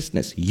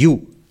consciousness,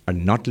 you are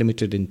not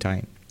limited in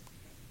time.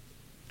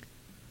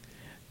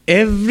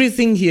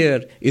 Everything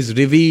here is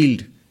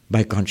revealed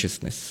by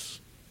consciousness,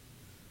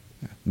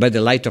 by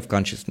the light of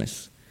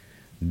consciousness.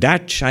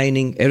 That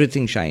shining,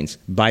 everything shines.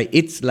 By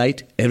its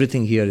light,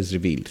 everything here is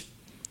revealed.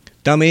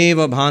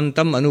 Tameva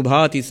bhantam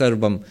anubhati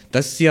sarvam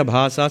tasya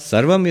bhasa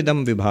sarvam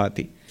idam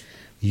vibhati.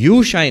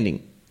 You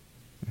shining,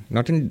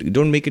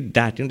 don't make it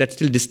that, that's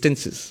still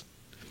distances.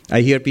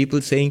 I hear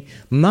people saying,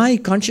 my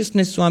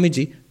consciousness,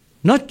 Swamiji,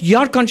 not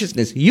your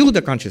consciousness, you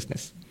the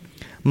consciousness.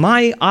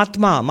 My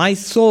Atma, my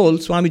soul,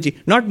 Swamiji,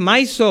 not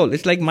my soul,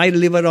 it's like my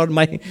liver or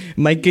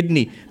my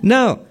kidney.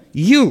 No,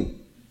 you.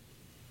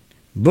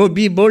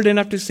 Be bold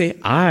enough to say,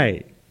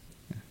 I.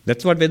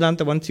 That's what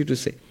Vedanta wants you to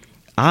say.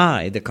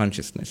 I, the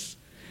consciousness.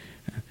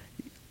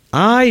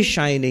 I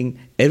shining,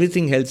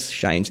 everything else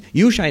shines.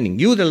 You shining,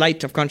 you the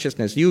light of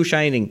consciousness, you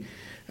shining,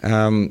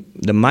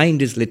 the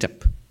mind is lit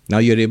up. Now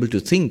you're able to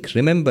think,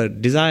 remember,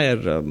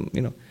 desire,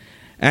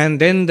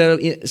 and then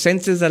the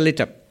senses are lit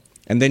up.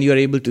 And then you're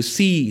able to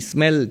see,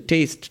 smell,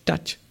 taste,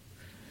 touch.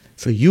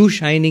 So you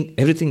shining,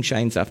 everything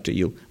shines after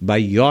you. By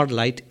your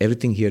light,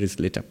 everything here is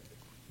lit up.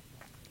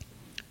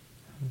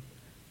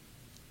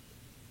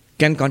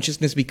 Can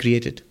consciousness be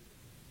created?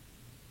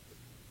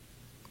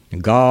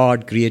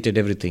 God created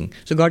everything.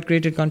 So God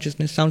created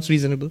consciousness. Sounds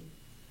reasonable.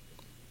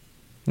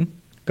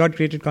 God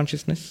created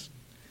consciousness.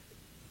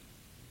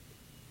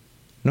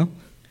 No?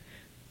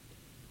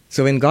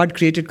 So when God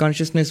created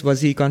consciousness, was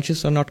he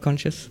conscious or not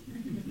conscious?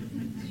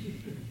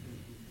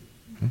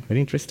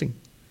 Very interesting.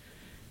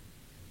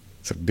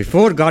 So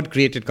before God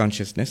created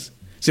consciousness,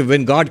 so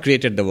when God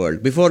created the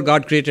world, before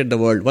God created the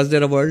world, was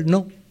there a world?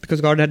 No,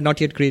 because God had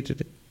not yet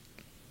created it.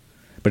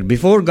 But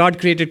before God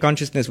created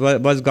consciousness,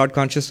 was God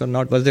conscious or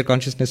not? Was there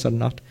consciousness or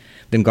not?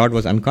 Then God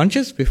was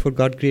unconscious before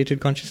God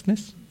created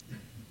consciousness?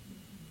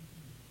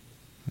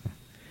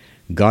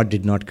 God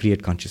did not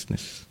create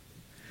consciousness.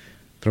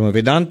 From a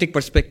Vedantic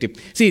perspective,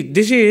 see,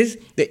 this is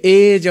the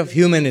age of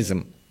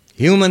humanism.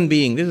 human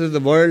being. The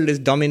world is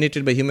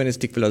dominated by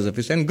humanistic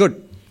philosophies, and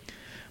good.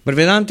 But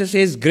Vedanta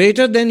says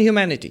greater than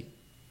humanity,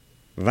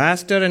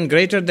 vaster and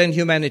greater than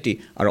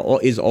humanity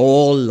is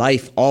all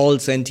life, all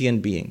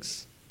sentient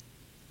beings.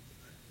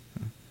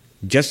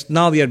 Just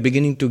now we are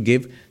beginning to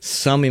give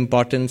some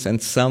importance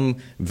and some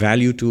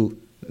value to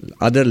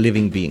other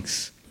living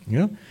beings.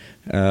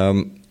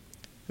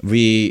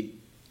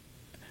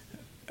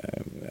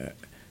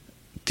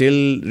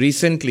 Till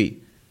recently,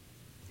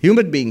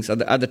 human beings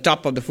are at the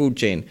top of the food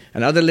chain,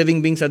 and other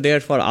living beings are there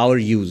for our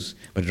use.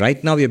 But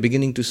right now we are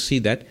beginning to see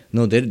that,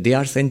 no, they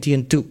are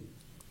sentient too.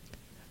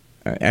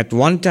 At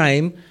one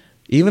time,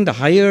 even the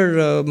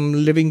higher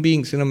living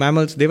beings,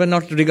 mammals, they were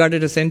not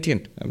regarded as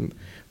sentient.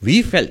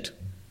 We felt,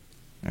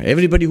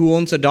 everybody who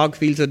owns a dog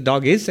feels a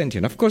dog is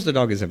sentient. Of course the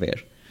dog is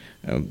aware.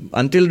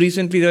 Until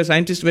recently, the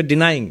scientists were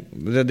denying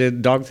that the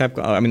dogs have,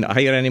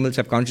 higher animals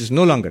have consciousness.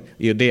 No longer.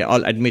 They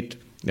all admit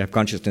they have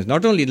consciousness.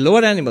 Not only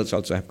lower animals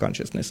also have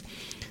consciousness.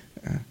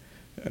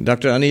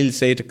 Dr. Anil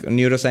Seth, a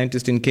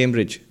neuroscientist in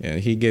Cambridge,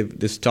 he gave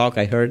this talk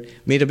I heard,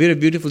 made a very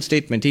beautiful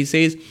statement. He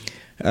says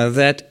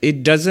that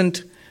it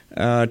doesn't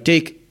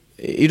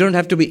you don't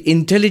have to be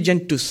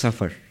intelligent to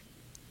suffer.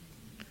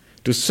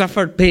 To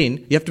suffer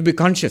pain, you have to be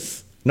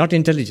conscious, not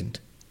intelligent.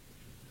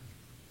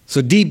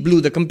 So Deep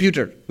Blue, the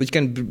computer, which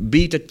can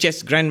beat a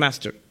chess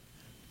grandmaster,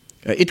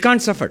 it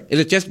can't suffer. If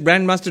a chess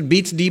grandmaster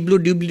beats Deep Blue,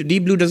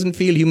 Deep Blue doesn't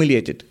feel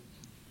humiliated.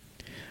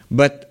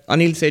 But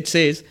Anil Seth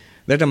says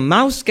that a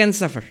mouse can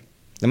suffer.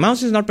 The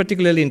mouse is not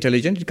particularly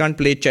intelligent. It can't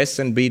play chess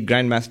and beat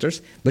grandmasters,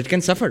 but it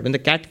can suffer. When the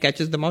cat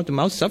catches the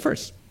mouse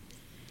suffers.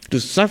 To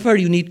suffer,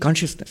 you need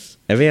consciousness,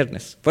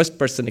 awareness,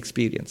 first-person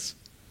experience.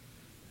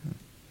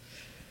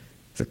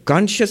 So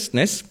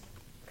consciousness,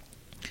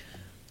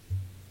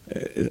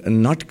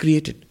 not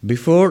created.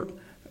 Before,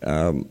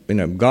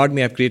 God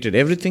may have created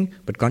everything,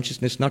 but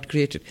consciousness not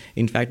created.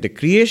 In fact, the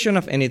creation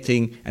of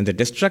anything and the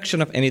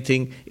destruction of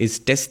anything is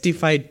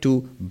testified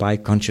to by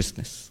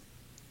consciousness.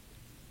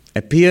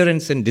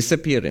 Appearance and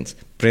disappearance,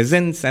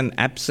 presence and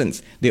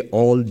absence, they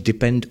all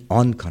depend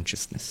on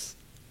consciousness.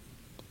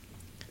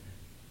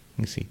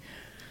 You see,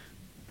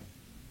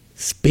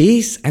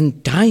 space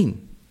and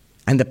time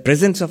and the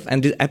presence of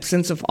and the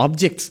absence of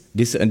objects,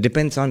 this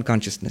depends on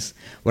consciousness.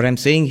 What I'm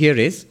saying here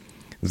is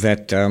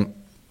that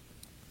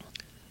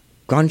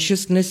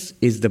consciousness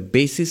is the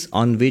basis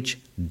on which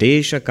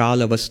desha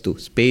kala vastu,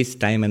 space,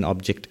 time and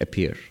object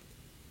appear.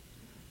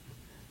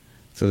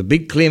 So the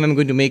big claim I'm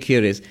going to make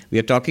here is we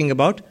are talking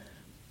about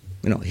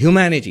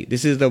humanity.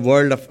 This is the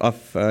world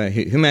of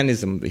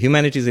humanism.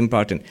 Humanity is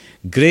important.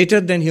 Greater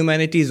than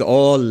humanity is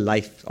all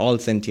life, all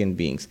sentient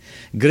beings.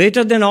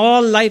 Greater than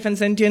all life and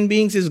sentient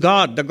beings is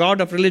God, the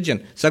God of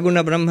religion.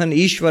 Saguna Brahman,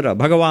 Ishvara,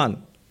 Bhagavan.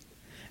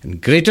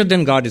 And greater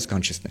than God is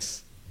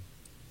consciousness.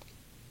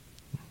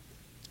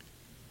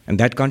 And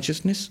that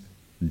consciousness,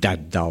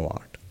 that thou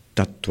art,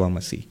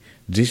 Tattvamasi.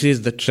 This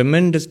is the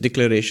tremendous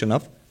declaration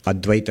of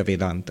Advaita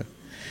Vedanta.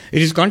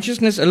 It is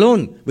consciousness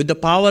alone with the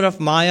power of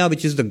Maya,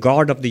 which is the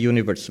God of the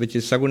universe, which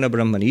is Saguna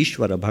Brahman,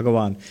 Ishvara,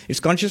 Bhagavan. It's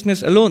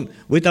consciousness alone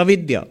with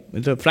avidya,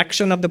 with a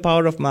fraction of the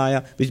power of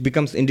Maya, which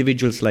becomes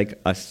individuals like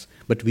us.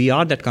 But we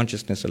are that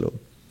consciousness alone.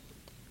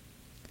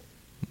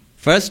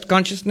 First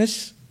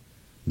consciousness,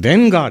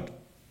 then God,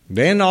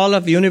 then all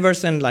of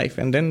universe and life,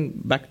 and then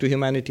back to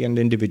humanity and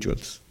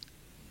individuals.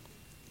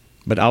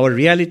 But our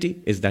reality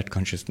is that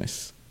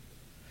consciousness.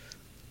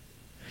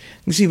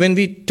 You see, when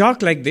we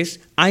talk like this,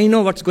 I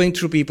know what's going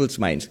through people's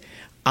minds.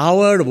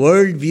 Our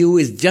worldview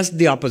is just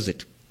the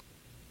opposite.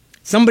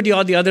 Somebody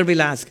or the other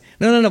will ask,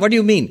 no, what do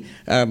you mean?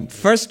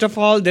 First of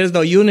all, there's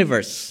the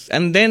universe,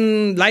 and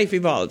then life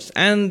evolves,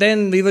 and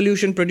then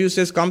evolution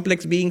produces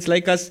complex beings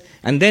like us,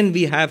 and then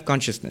we have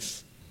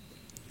consciousness.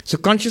 So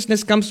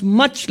consciousness comes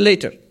much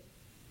later.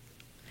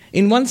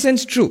 In one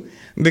sense, true,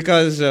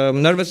 because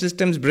nervous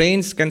systems,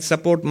 brains can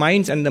support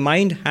minds, and the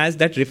mind has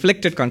that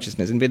reflected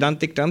consciousness. In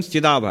Vedantic terms,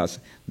 Chidabhasa.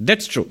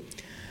 That's true.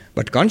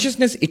 But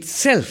consciousness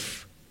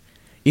itself,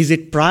 is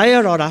it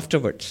prior or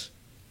afterwards?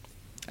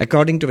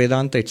 According to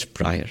Vedanta, it's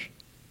prior.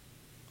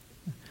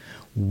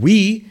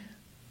 We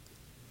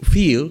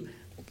feel,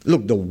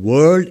 look, the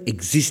world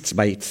exists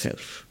by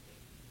itself.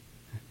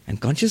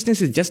 And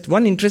consciousness is just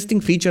one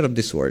interesting feature of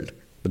this world.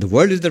 But the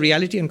world is the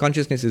reality and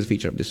consciousness is a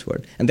feature of this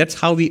world. And that's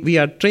how we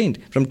are trained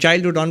from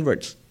childhood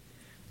onwards.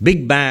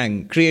 Big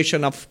Bang,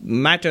 creation of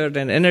matter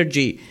and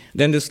energy,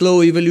 then the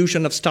slow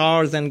evolution of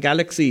stars and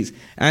galaxies,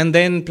 and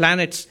then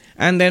planets.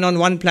 And then on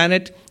one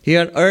planet,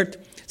 here Earth,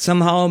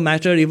 somehow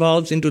matter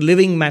evolves into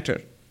living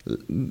matter.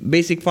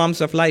 Basic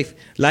forms of life.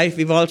 Life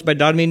evolves by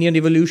Darwinian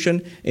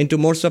evolution into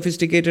more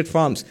sophisticated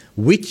forms,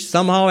 which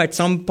somehow at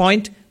some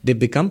point they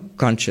become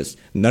conscious.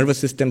 Nervous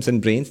systems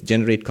and brains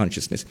generate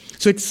consciousness.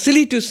 So it's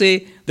silly to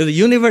say that the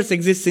universe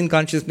exists in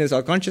consciousness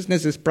or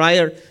consciousness is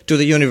prior to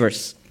the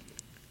universe.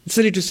 It's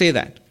silly to say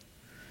that.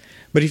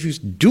 But if you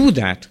do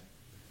that,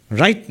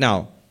 right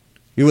now,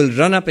 you will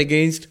run up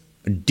against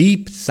a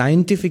deep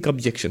scientific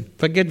objection.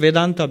 Forget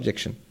Vedanta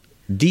objection.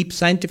 Deep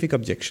scientific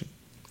objection.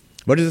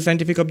 What is the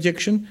scientific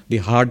objection? The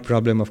hard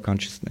problem of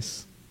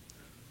consciousness.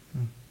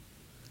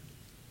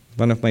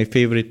 One of my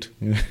favorite.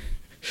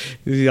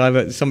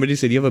 Somebody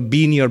said, you have a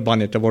bee in your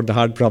bonnet about the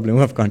hard problem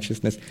of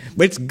consciousness.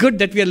 But it's good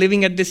that we are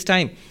living at this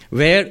time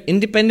where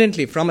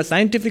independently, from a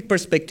scientific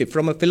perspective,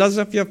 from a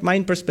philosophy of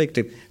mind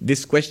perspective,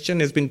 this question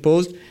has been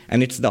posed,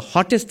 and it's the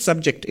hottest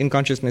subject in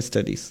consciousness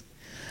studies.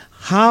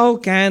 How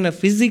can a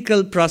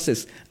physical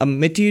process, a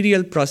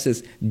material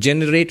process,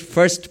 generate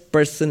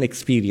first-person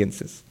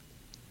experiences?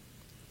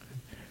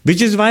 Which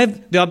is why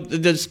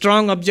the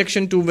strong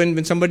objection to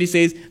when somebody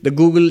says the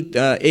Google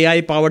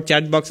AI-powered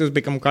chat box has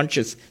become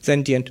conscious,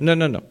 sentient.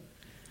 No.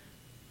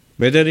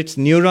 Whether it's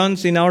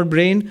neurons in our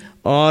brain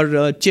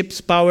or chips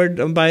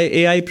powered by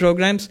AI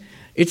programs,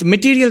 it's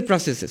material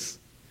processes.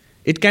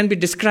 It can be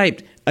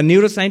described. A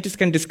neuroscientist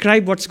can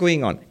describe what's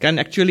going on, can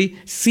actually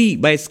see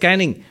by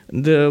scanning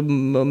the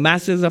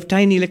masses of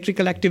tiny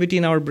electrical activity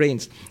in our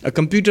brains. A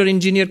computer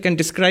engineer can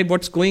describe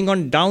what's going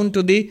on down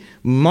to the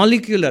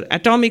molecular,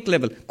 atomic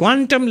level,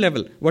 quantum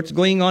level, what's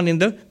going on in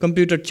the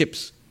computer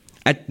chips.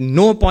 At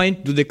no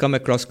point do they come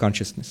across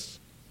consciousness.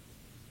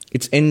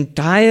 It's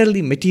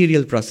entirely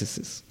material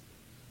processes.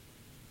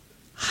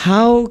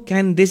 How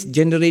can this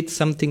generate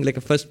something like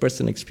a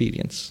first-person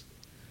experience?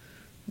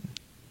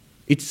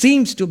 It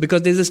seems to,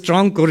 because there's a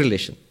strong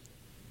correlation.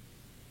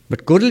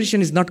 But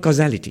correlation is not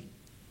causality.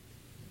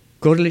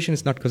 Correlation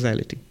is not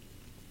causality.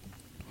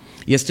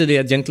 Yesterday,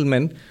 a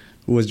gentleman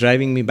who was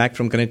driving me back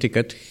from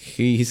Connecticut,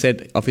 he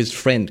said of his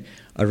friend,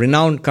 a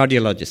renowned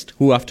cardiologist,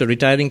 who after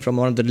retiring from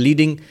one of the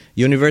leading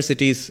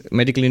universities,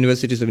 medical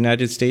universities of the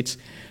United States,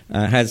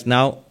 has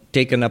now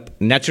taken up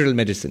natural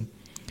medicine.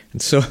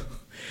 And so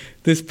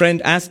this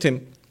friend asked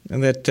him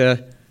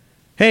that,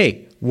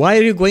 hey, why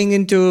are you going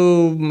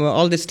into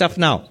all this stuff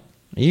now?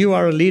 You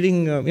are a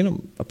leading,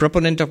 a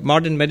proponent of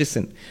modern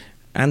medicine.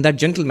 And that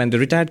gentleman, the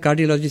retired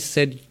cardiologist,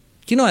 said,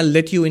 I'll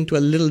let you into a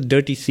little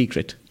dirty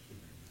secret.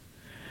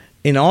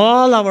 In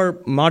all our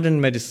modern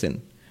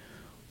medicine,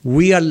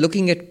 we are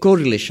looking at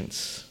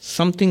correlations.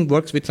 Something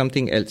works with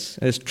something else,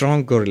 a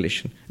strong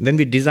correlation. Then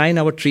we design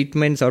our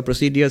treatments, our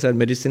procedures, our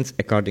medicines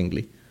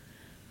accordingly.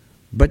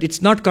 But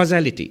it's not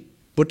causality.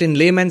 Put in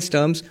layman's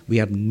terms, we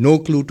have no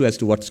clue as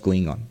to what's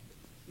going on.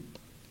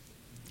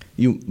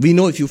 We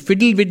know if you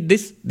fiddle with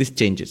this, this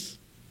changes.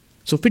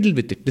 So fiddle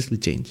with it, this will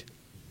change.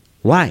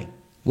 Why?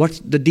 What's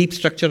the deep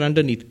structure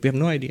underneath? We have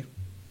no idea.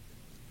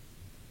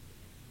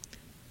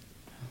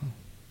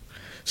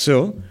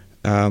 So,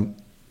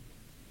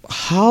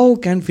 how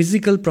can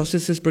physical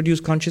processes produce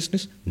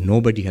consciousness?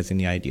 Nobody has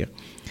any idea.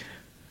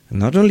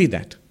 Not only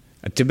that,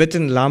 a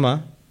Tibetan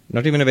Lama,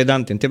 not even a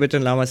Vedantin,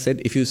 Tibetan Lama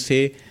said, if you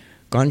say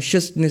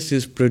consciousness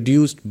is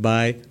produced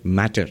by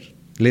matter,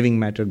 living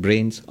matter,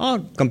 brains, or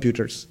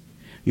computers,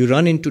 you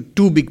run into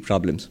two big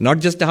problems, not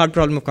just the hard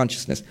problem of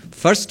consciousness.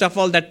 First of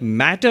all, that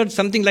matter,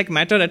 something like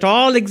matter at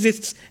all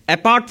exists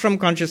apart from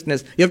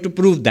consciousness. You have to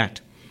prove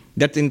that.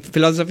 That's in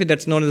philosophy,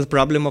 that's known as the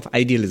problem of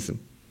idealism.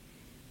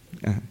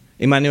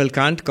 Immanuel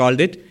Kant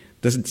called it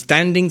the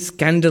standing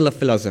scandal of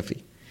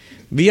philosophy.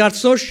 We are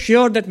so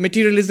sure that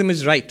materialism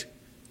is right,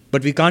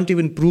 but we can't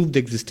even prove the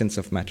existence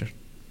of matter.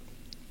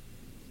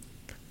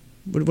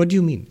 But what do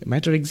you mean?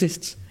 Matter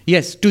exists.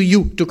 Yes, to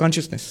you, to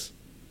consciousness.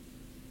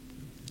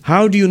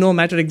 How do you know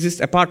matter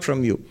exists apart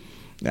from you?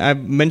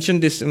 I've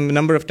mentioned this a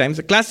number of times.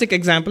 A classic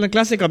example, a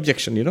classic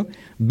objection,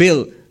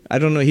 Bill, I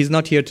don't know, he's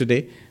not here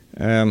today.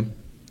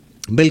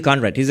 Bill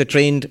Conrad, he's a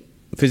trained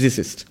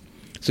physicist.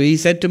 So he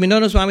said to me,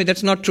 no, Swami,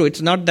 that's not true.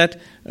 It's not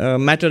that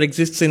matter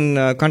exists in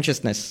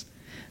consciousness.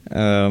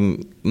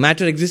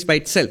 Matter exists by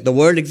itself. The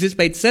world exists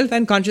by itself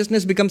and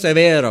consciousness becomes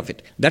aware of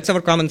it. That's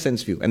our common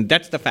sense view. And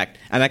that's the fact.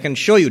 And I can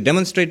show you,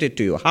 demonstrate it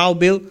to you. How,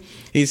 Bill?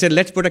 He said,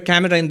 let's put a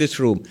camera in this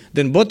room.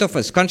 Then both of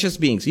us, conscious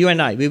beings, you and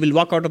I, we will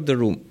walk out of the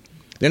room.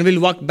 Then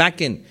we'll walk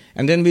back in.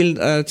 And then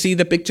we'll see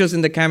the pictures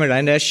in the camera.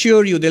 And I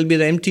assure you, there'll be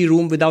the empty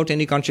room without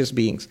any conscious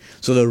beings.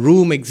 So the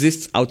room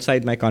exists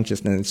outside my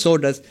consciousness. And so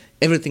does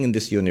everything in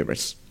this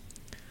universe.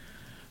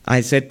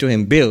 I said to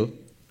him, Bill,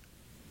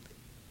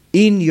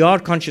 in your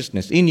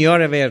consciousness, in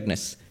your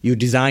awareness, you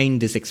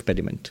designed this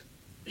experiment.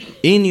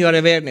 In your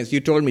awareness, you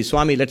told me,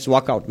 Swami, let's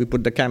walk out. We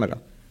put the camera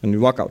and we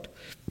walk out.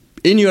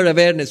 In your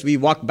awareness, we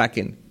walk back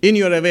in. In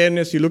your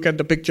awareness, you look at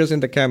the pictures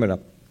in the camera.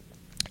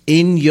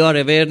 In your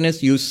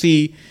awareness, you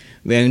see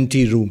the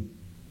empty room.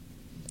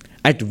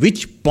 At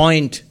which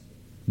point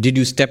did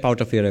you step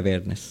out of your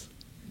awareness?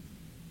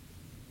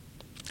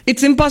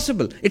 It's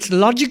impossible. It's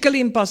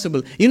logically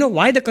impossible. You know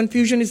why the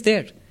confusion is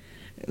there?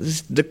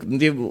 The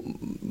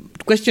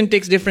question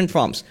takes different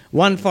forms.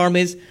 One form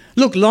is,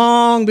 look,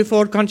 long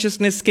before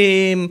consciousness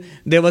came,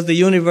 there was the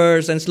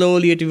universe and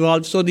slowly it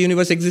evolved, so the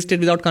universe existed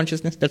without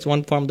consciousness. That's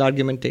one form the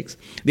argument takes.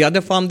 The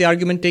other form the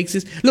argument takes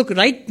is, look,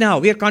 right now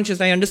we are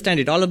conscious, I understand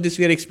it, all of this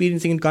we are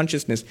experiencing in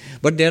consciousness,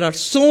 but there are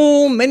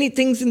so many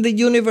things in the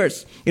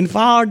universe, in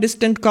far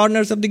distant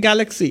corners of the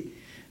galaxy,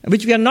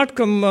 which we are not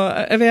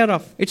aware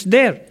of. It's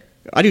there.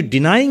 Are you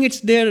denying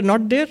it's there,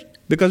 not there,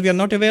 because we are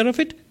not aware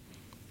of it?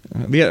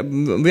 We are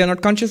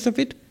not conscious of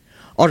it?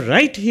 Or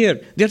right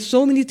here, there are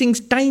so many things,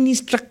 tiny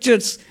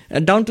structures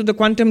down to the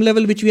quantum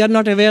level which we are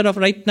not aware of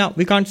right now.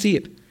 We can't see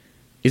it.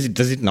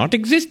 Does it not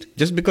exist?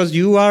 Just because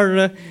you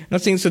are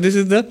not saying. So this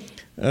is the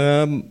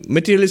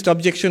materialist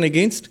objection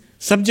against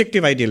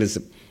subjective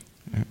idealism.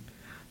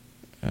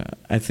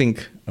 I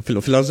think a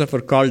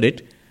philosopher called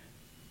it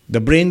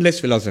the brainless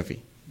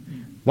philosophy.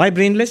 Why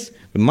brainless?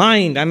 The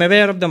mind, I'm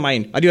aware of the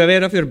mind. Are you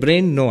aware of your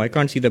brain? No, I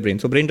can't see the brain.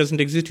 So brain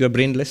doesn't exist, you are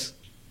brainless.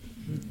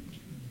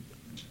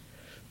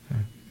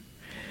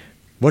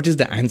 What is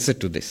the answer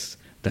to this?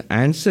 The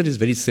answer is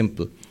very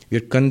simple.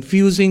 You're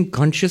confusing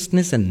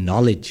consciousness and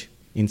knowledge.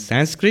 In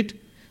Sanskrit,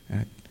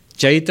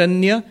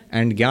 Chaitanya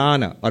and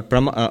Jnana or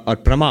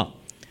Prama.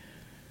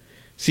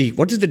 See,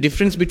 what is the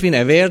difference between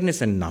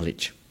awareness and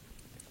knowledge?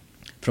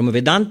 From a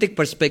Vedantic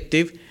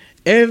perspective,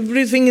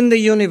 everything in the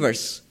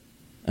universe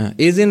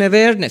is in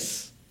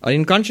awareness or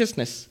in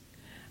consciousness.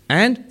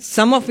 And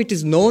some of it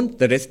is known,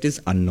 the rest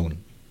is unknown.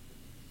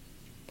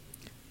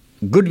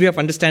 Good way of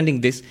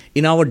understanding this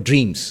in our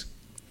dreams.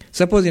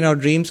 Suppose in our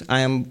dreams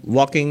I am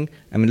walking,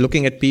 I'm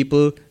looking at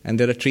people, and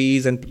there are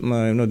trees and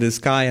the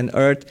sky and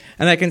earth,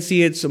 and I can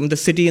see it's the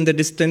city in the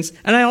distance,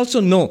 and I also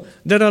know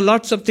there are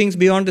lots of things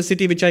beyond the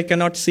city which I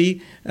cannot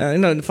see,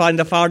 in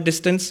the far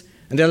distance,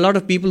 and there are a lot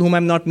of people whom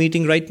I'm not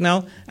meeting right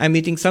now. I'm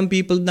meeting some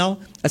people now.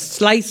 A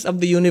slice of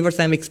the universe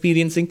I'm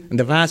experiencing, and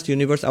the vast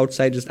universe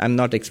outside is I'm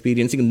not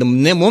experiencing.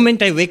 The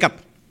moment I wake up,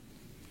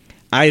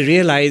 I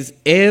realize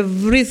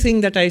everything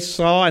that I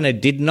saw and I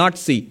did not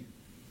see,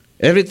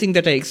 everything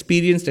that I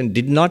experienced and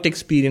did not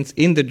experience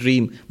in the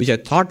dream, which I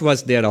thought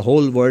was there, a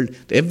whole world,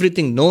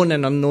 everything known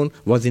and unknown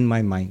was in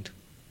my mind.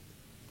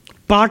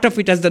 Part of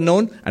it as the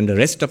known and the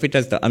rest of it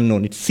as the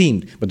unknown. It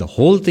seemed, but the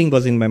whole thing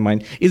was in my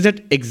mind. Is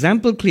that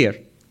example clear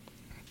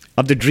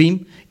of the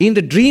dream? In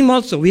the dream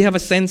also, we have a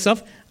sense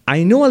of,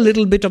 I know a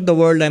little bit of the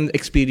world I'm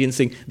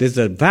experiencing. There's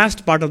a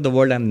vast part of the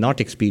world I'm not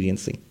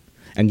experiencing.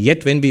 And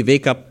yet when we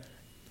wake up,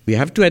 we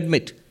have to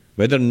admit,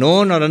 whether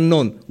known or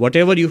unknown,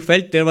 whatever you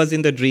felt there was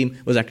in the dream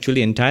was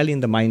actually entirely in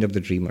the mind of the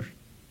dreamer.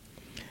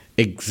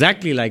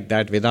 Exactly like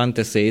that,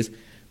 Vedanta says,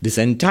 this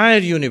entire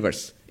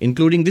universe,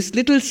 including this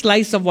little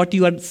slice of what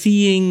you are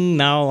seeing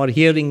now or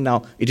hearing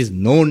now, it is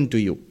known to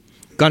you.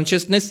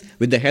 Consciousness,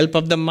 with the help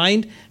of the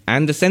mind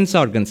and the sense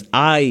organs,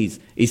 eyes,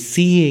 is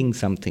seeing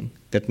something,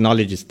 that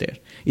knowledge is there.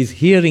 Is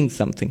hearing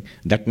something,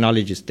 that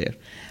knowledge is there.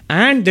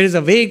 And there is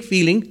a vague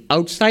feeling,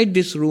 outside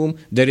this room,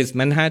 there is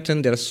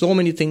Manhattan, there are so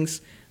many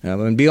things.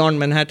 Beyond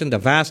Manhattan, the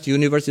vast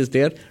universe is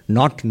there,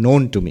 not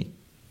known to me.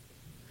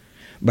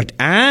 But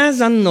as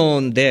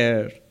unknown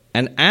there,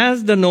 and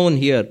as the known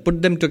here,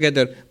 put them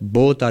together,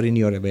 both are in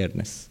your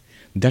awareness.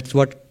 That's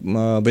what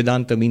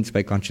Vedanta means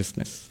by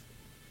consciousness.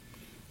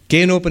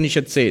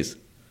 Kenopanishad says,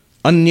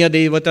 Anya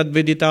deva tad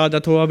vidita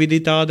datho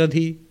avidita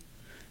dadhi.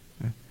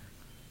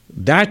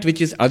 That which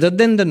is other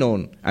than the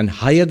known and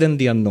higher than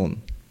the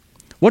unknown.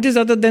 What is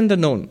other than the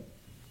known?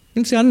 You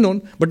can say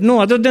unknown, but no,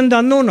 other than the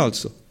unknown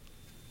also.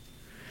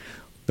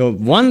 The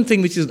one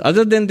thing which is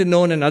other than the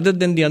known and other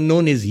than the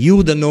unknown is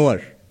you, the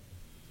knower.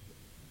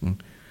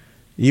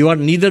 You are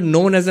neither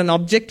known as an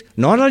object,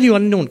 nor are you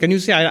unknown. Can you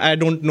say, I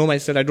don't know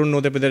myself, I don't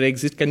know that whether I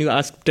exist? Can you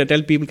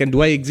tell people,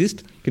 do I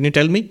exist? Can you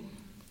tell me?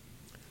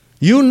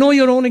 You know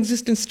your own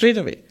existence straight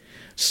away.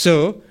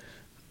 So,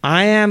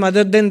 I am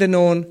other than the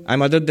known, I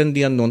am other than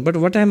the unknown. But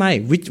what am I?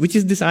 Which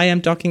is this I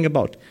am talking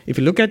about? If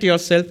you look at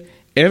yourself,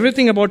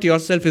 everything about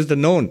yourself is the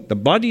known. The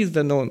body is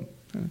the known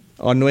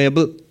or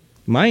knowable.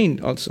 Mind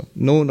also,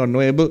 known or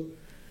knowable.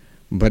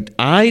 But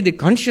I, the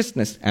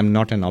consciousness, am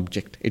not an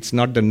object. It's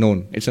not the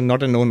known. It's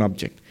not a known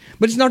object.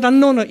 But it's not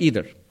unknown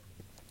either.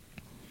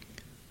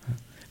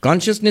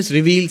 Consciousness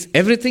reveals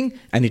everything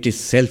and it is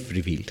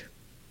self-revealed.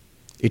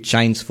 It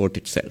shines forth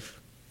itself.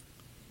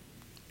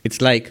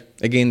 It's like,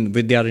 again,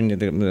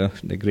 Vidyaranya,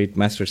 the great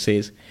master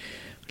says,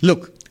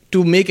 look,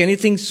 to make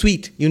anything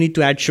sweet, you need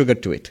to add sugar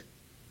to it.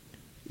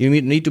 You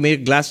need to make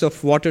a glass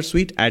of water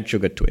sweet, add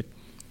sugar to it.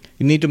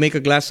 You need to make a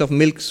glass of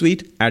milk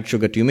sweet, add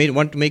sugar to it. You may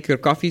want to make your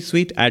coffee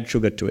sweet, add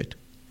sugar to it.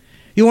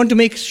 You want to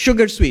make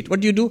sugar sweet. What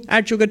do?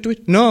 Add sugar to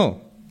it?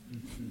 No.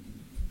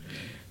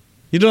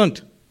 You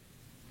don't.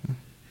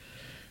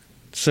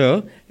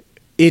 So,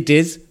 it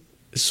is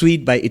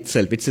sweet by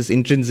itself. It's its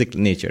intrinsic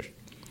nature.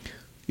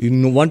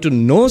 You want to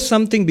know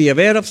something, be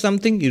aware of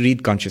something, you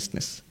read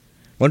consciousness.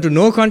 Want to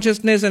know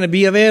consciousness and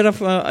be aware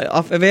of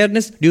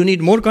awareness? Do you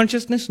need more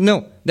consciousness?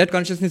 No. That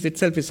consciousness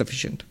itself is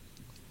sufficient.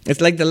 It's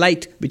like the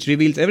light which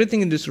reveals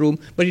everything in this room,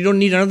 but you don't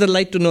need another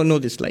light to know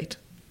this light.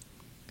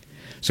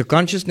 So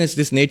consciousness,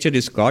 this nature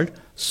is called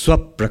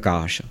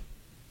Swaprakasha,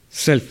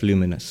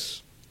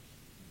 self-luminous.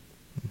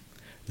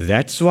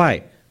 That's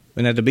why,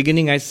 when at the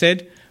beginning I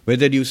said,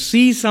 whether you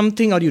see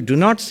something or you do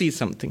not see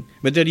something,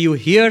 whether you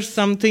hear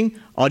something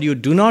or you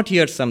do not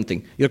hear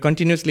something, you're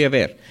continuously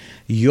aware.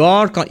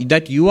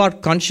 That your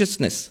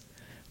consciousness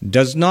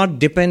does not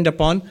depend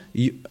upon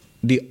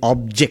the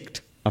object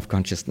of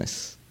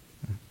consciousness.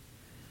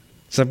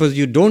 Suppose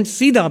you don't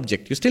see the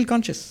object, you're still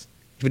conscious.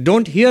 If you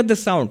don't hear the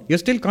sound, you're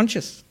still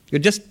conscious. You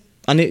just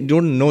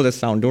don't know the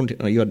sound,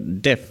 you're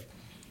deaf.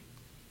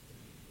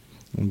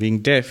 And being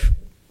deaf,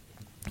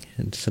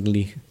 and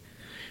suddenly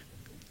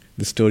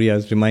the story I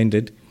was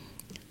reminded,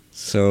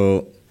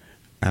 So,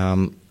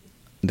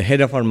 the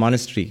head of our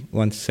monastery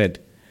once said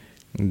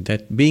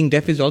that being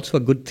deaf is also a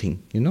good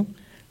thing, you know.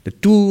 The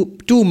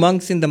two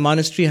monks in the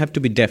monastery have to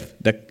be deaf,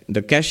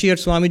 the cashier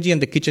Swamiji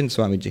and the kitchen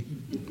Swamiji.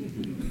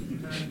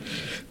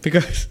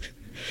 Because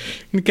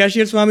in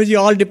cashier Swamiji,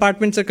 all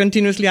departments are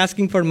continuously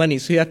asking for money,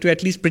 so you have to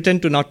at least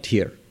pretend to not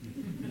hear.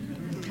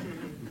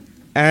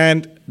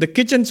 And the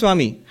kitchen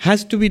Swami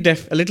has to be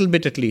deaf, a little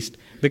bit at least,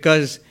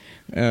 because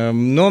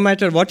no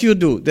matter what you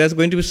do, there's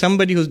going to be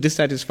somebody who's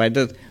dissatisfied.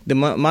 The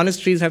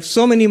monasteries have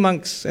so many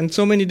monks and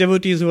so many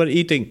devotees who are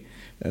eating,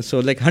 so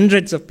like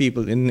hundreds of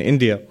people in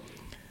India.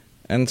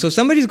 And so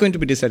somebody's going to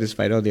be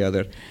dissatisfied or the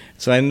other.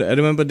 So I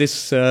remember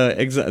this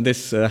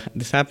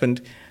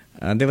happened.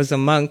 There was a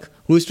monk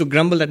who used to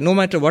grumble that no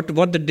matter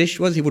what the dish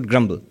was, he would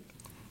grumble.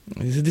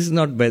 He said, this is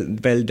not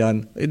well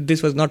done.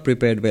 This was not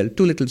prepared well.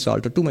 Too little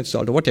salt or too much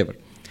salt or whatever.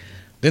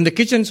 Then the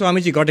kitchen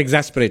Swamiji got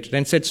exasperated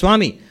and said,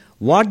 Swami,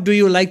 what do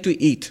you like to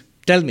eat?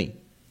 Tell me.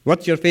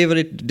 What's your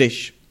favorite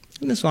dish?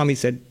 And the Swami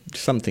said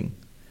something.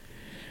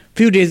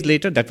 Few days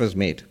later, that was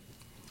made.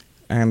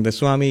 And the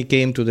Swami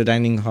came to the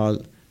dining hall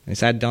and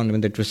sat down.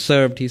 When it was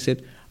served, he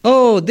said,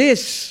 oh,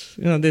 this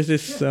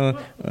is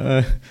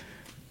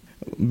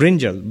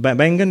brinjal.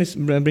 Bangan is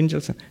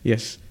brinjal?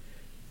 Yes.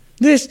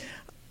 This,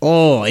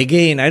 oh,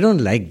 again, I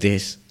don't like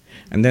this.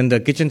 And then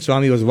the kitchen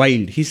Swami was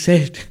wild. He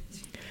said,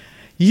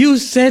 you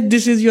said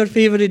this is your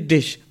favorite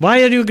dish.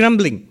 Why are you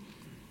grumbling?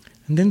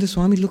 And then the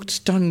Swami looked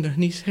stunned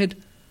and he said,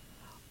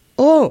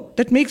 oh,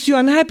 that makes you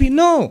unhappy?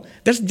 No,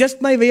 that's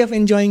just my way of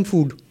enjoying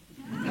food.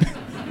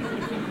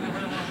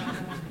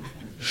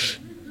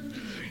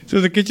 So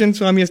the kitchen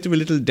Swami has to be a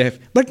little deaf,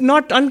 but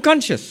not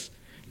unconscious.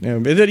 Now,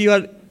 whether you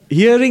are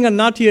hearing or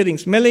not hearing,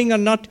 smelling or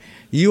not,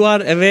 you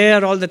are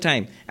aware all the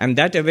time. And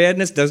that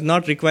awareness does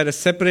not require a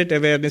separate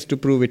awareness to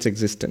prove its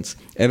existence.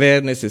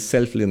 Awareness is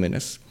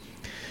self-luminous.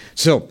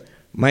 So,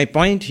 my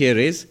point here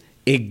is,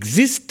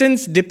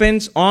 existence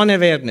depends on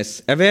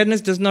awareness.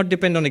 Awareness does not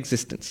depend on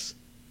existence.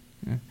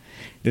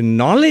 The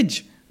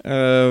knowledge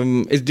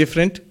is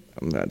different.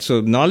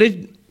 So,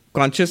 knowledge,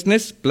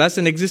 consciousness plus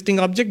an existing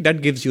object,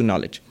 that gives you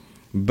knowledge.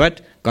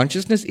 But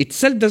consciousness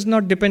itself does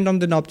not depend on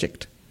the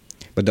object.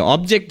 But the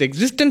object, the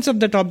existence of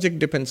that object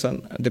depends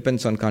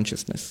on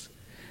consciousness.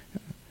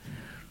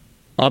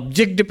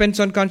 Object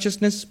depends on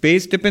consciousness,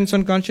 space depends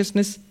on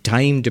consciousness,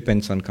 time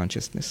depends on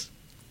consciousness.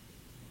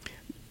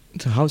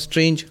 So how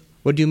strange.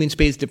 What do you mean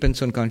space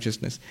depends on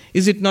consciousness?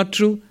 Is it not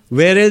true?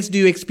 Where else do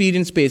you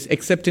experience space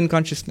except in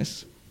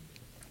consciousness?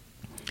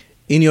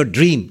 In your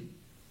dream,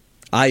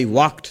 I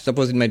walked,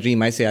 suppose in my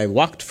dream I say I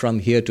walked from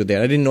here to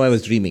there. I didn't know I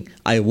was dreaming.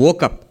 I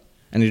woke up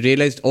and I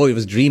realized, oh, I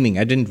was dreaming.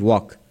 I didn't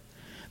walk.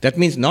 That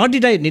means not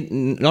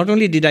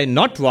only did I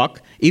not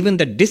walk, even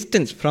the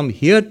distance from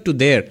here to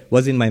there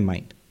was in my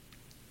mind.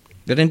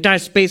 That entire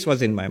space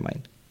was in my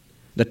mind.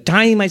 The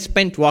time I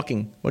spent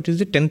walking, what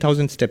is it,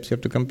 10,000 steps you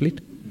have to complete?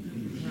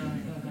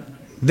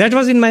 That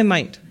was in my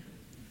mind.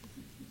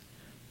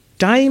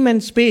 Time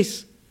and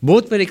space,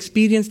 both were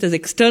experienced as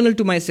external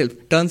to myself,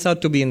 turns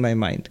out to be in my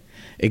mind.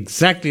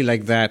 Exactly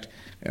like that,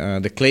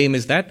 the claim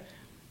is that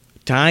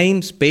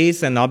time,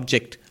 space and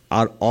object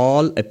are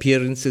all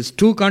appearances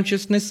to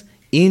consciousness,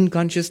 in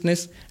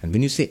consciousness. And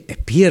when you say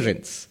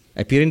appearance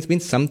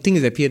means something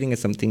is appearing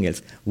as something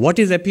else. What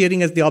is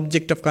appearing as the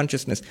object of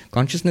consciousness?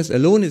 Consciousness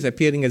alone is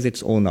appearing as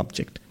its own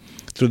object.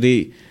 Through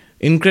the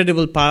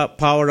incredible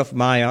power of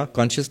Maya,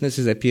 consciousness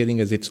is appearing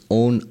as its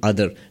own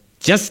other.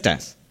 Just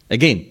as,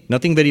 again,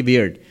 nothing very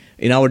weird.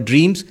 In our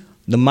dreams,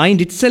 the mind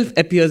itself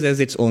appears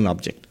as its own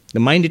object. The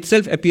mind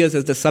itself appears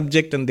as the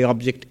subject and the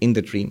object in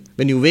the dream.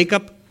 When you wake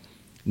up,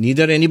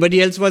 neither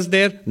anybody else was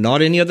there, nor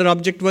any other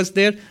object was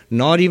there,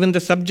 nor even the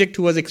subject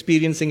who was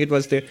experiencing it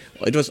was there.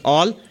 It was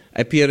all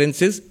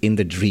appearances in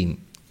the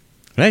dream.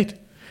 Right?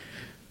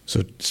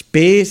 So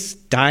space,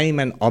 time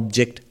and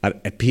object are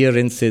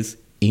appearances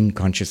in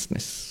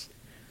consciousness.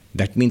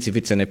 That means if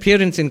it's an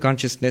appearance in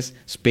consciousness,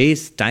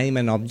 space, time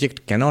and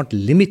object cannot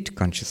limit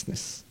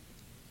consciousness.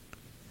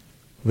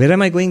 Where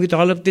am I going with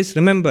all of this?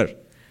 Remember,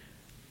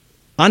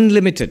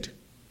 unlimited,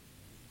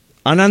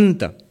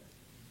 ananta.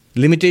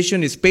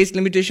 Limitation is space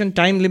limitation,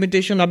 time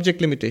limitation,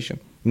 object limitation.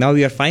 Now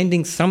we are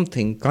finding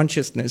something,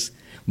 consciousness,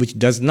 which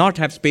does not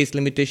have space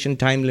limitation,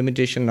 time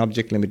limitation,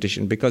 object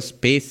limitation, because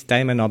space,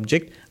 time and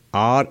object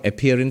are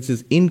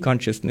appearances in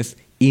consciousness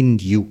in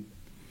you.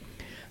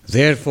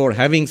 Therefore,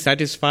 having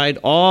satisfied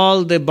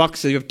all the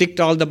boxes, you've ticked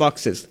all the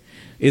boxes.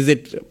 Is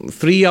it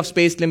free of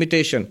space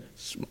limitation?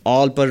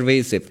 All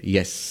pervasive.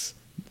 Yes,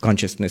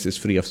 consciousness is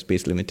free of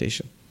space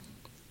limitation.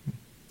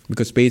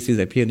 Because space is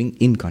appearing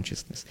in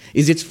consciousness.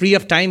 Is it free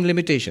of time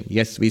limitation?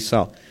 Yes, we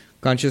saw.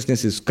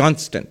 Consciousness is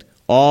constant.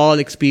 All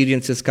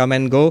experiences come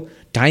and go.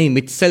 Time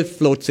itself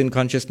floats in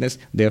consciousness.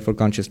 Therefore,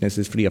 consciousness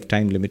is free of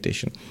time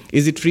limitation.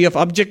 Is it free of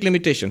object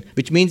limitation?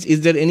 Which means,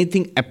 is there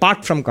anything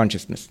apart from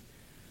consciousness?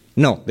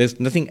 No, there's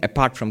nothing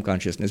apart from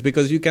consciousness.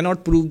 Because you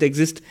cannot prove the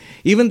exist.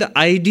 Even the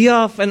idea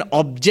of an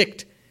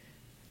object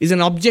is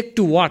an object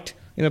to what?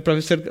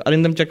 Professor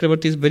Arindam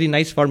Chakraborty's very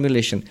nice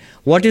formulation.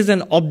 What is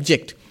an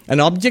object? An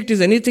object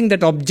is anything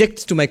that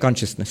objects to my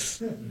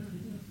consciousness.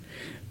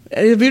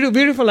 A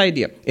beautiful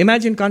idea.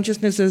 Imagine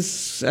consciousness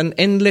is an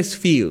endless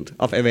field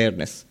of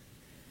awareness.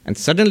 And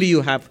suddenly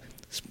you have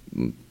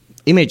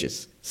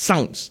images,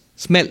 sounds,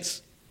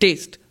 smells,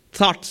 taste,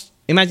 thoughts,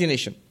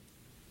 imagination.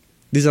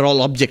 These are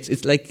all objects.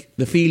 It's like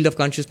the field of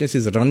consciousness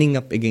is running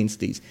up against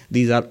these.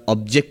 These are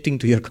objecting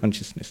to your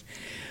consciousness.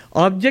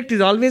 Object is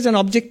always an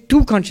object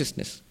to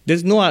consciousness. There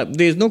is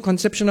no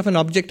conception of an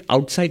object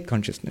outside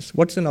consciousness.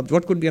 What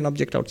could be an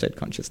object outside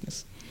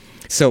consciousness?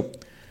 So,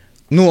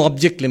 no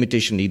object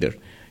limitation either.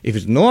 If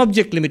it's no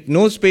object limit,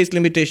 no space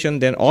limitation,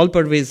 then all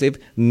pervasive,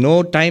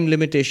 no time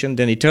limitation,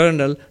 then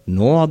eternal,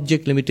 no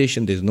object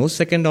limitation. There's no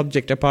second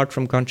object apart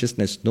from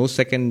consciousness. No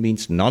second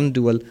means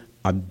non-dual,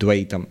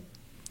 Advaitam.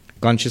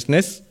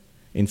 Consciousness,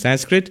 in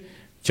Sanskrit,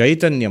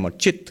 Chaitanyam or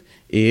Chit,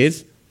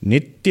 is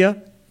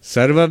Nitya,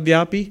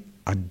 Sarvavyapi,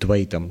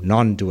 Advaitam,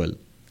 non-dual.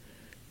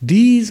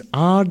 These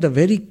are the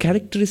very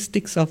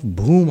characteristics of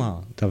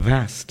Bhuma, the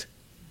vast.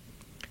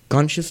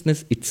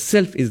 Consciousness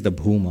itself is the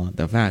Bhuma,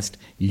 the vast.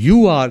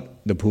 You are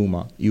the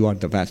Bhuma, you are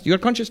the vast. You are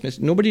consciousness.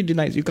 Nobody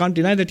denies. You can't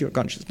deny that you are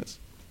consciousness.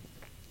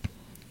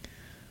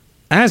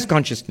 As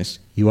consciousness,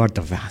 you are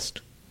the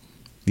vast.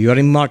 You are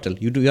immortal.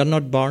 You are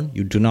not born,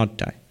 you do not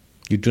die.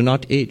 You do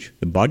not age.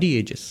 The body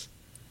ages.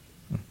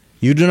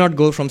 You do not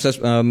go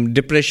from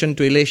depression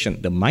to elation.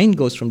 The mind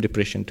goes from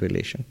depression to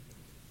elation.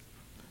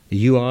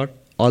 You are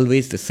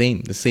always the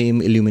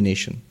same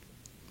illumination.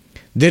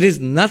 There is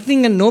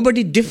nothing and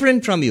nobody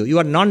different from you. You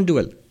are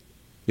non-dual.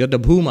 You are the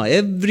Bhuma.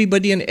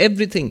 Everybody and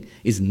everything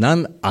is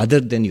none other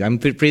than you. I'm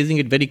phrasing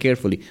it very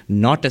carefully.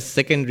 Not a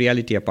second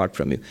reality apart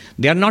from you.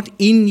 They are not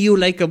in you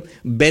like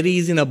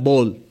berries in a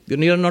bowl.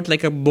 You are not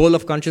like a bowl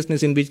of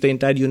consciousness in which the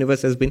entire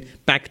universe has been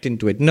packed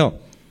into it. No.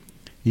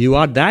 You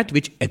are that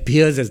which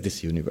appears as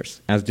this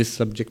universe, as this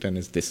subject and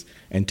as this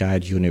entire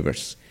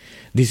universe.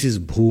 This is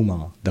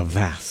Bhuma, the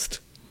vast.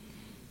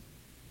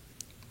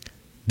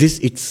 This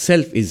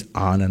itself is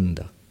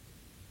Ananda,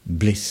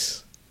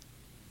 bliss.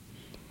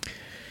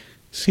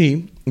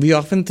 See, we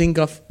often think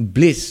of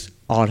bliss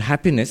or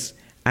happiness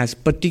as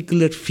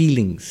particular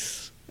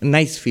feelings. A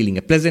nice feeling,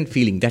 a pleasant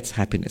feeling, that's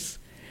happiness.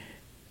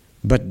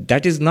 But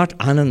that is not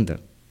Ananda.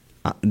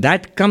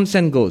 That comes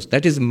and goes.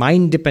 That is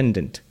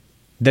mind-dependent.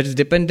 That is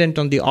dependent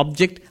on the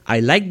object. I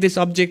like this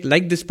object,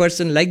 like this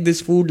person, like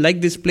this food,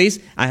 like this place.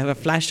 I have a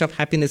flash of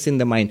happiness in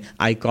the mind.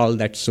 I call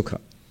that Sukha.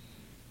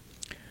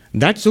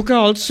 That Sukha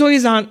also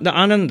is the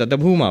Ananda, the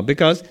Bhuma,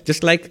 because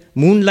just like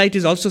moonlight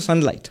is also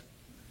sunlight.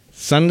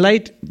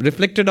 Sunlight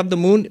reflected of the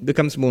moon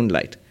becomes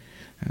moonlight.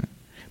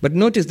 But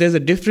notice there's a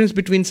difference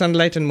between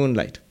sunlight and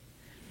moonlight.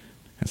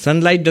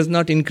 Sunlight does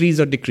not increase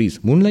or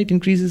decrease. Moonlight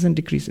increases and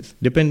decreases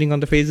depending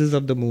on the phases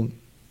of the moon.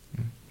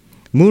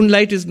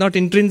 Moonlight is not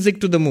intrinsic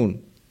to the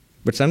moon,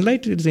 but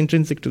sunlight is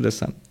intrinsic to the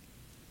sun.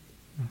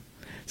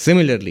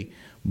 Similarly,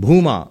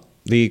 Bhuma,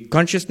 the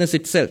consciousness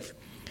itself,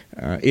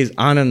 is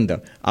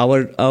Ananda.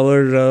 Our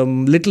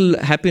little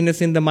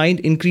happiness in the mind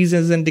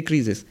increases and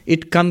decreases.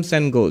 It comes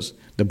and goes.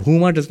 The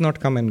Bhuma does not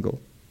come and go.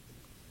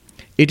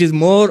 It is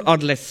more or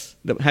less.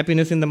 The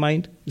happiness in the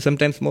mind,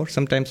 sometimes more,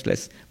 sometimes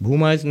less.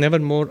 Bhuma is never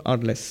more or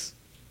less.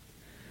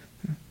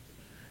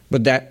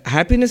 But the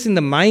happiness in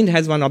the mind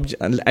has one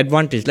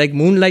advantage. Like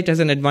moonlight has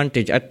an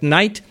advantage. At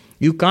night,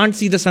 you can't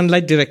see the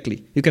sunlight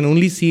directly. You can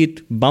only see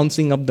it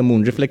bouncing up the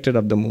moon, reflected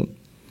of the moon.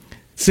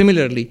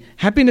 Similarly,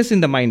 happiness in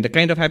the mind, the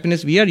kind of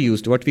happiness we are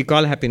used to, what we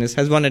call happiness,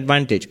 has one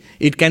advantage.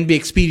 It can be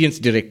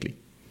experienced directly.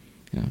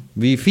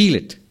 We feel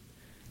it.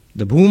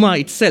 The Bhuma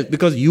itself,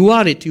 because you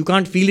are it, you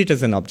can't feel it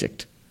as an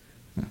object.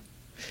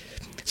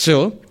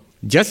 So,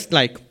 just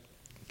like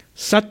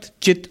Sat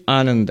Chit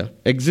Ananda,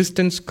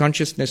 existence,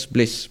 consciousness,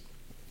 bliss,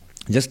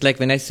 just like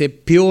when I say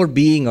pure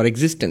being or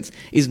existence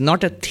is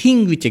not a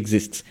thing which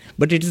exists,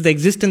 but it is the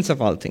existence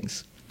of all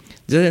things.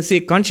 Just as I say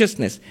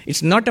consciousness,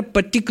 it's not a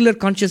particular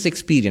conscious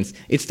experience,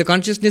 it's the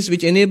consciousness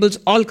which enables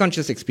all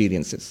conscious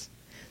experiences.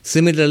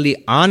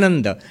 Similarly,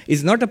 Ananda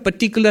is not a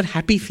particular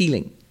happy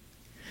feeling,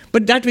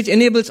 but that which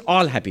enables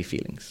all happy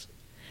feelings.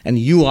 And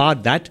you are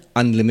that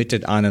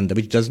unlimited Ananda,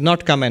 which does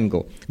not come and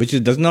go, which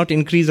does not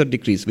increase or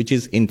decrease, which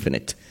is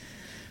infinite.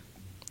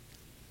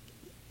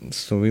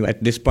 So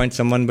at this point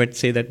someone might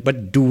say that,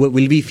 but will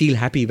we feel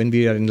happy when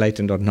we are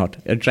enlightened or not?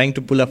 They're trying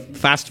to pull a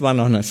fast one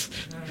on us.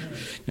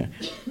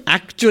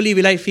 Actually,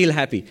 will I feel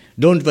happy?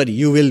 Don't worry,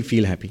 you will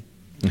feel happy.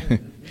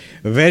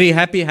 Very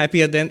happy,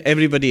 happier than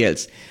everybody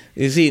else.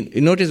 You see,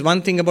 notice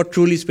one thing about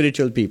truly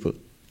spiritual people.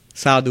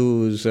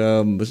 Sadhus,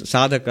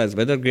 sadhakas,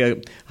 whether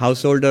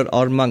householder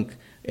or monk,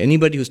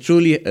 anybody who's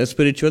truly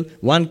spiritual,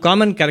 one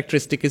common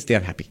characteristic is they are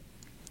happy.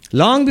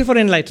 Long before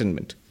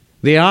enlightenment,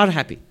 they are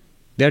happy.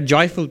 They are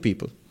joyful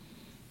people.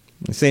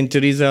 Saint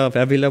Teresa of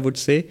Avila would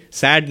say,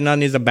 sad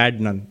nun is a bad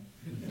nun.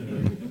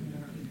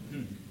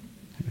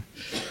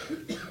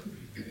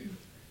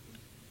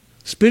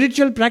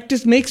 Spiritual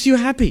practice makes you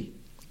happy.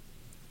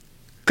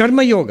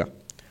 Karma yoga,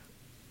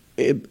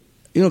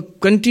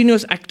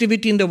 continuous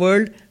activity in the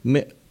world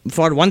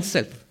for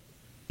oneself,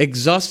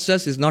 exhausts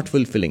us, is not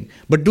fulfilling.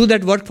 But do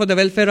that work for the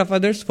welfare of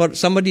others, for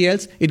somebody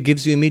else, it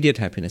gives you immediate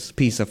happiness,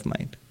 peace of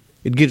mind.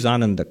 It gives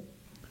ananda.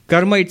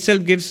 Karma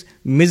itself gives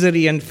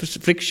misery and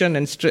friction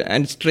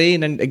and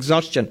strain and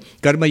exhaustion.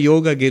 Karma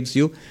yoga gives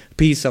you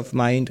peace of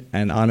mind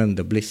and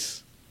ananda,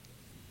 bliss.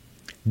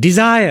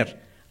 Desire,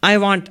 I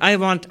want.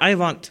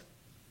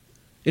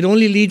 It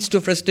only leads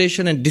to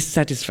frustration and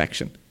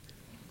dissatisfaction.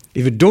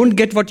 If you don't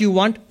get what you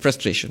want,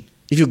 frustration.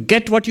 If you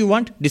get what you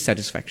want,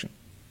 dissatisfaction.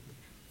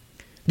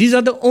 These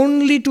are the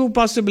only two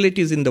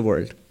possibilities in the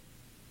world.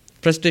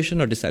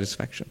 Frustration or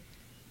dissatisfaction.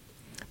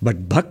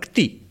 But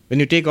bhakti, when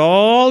you take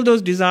all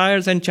those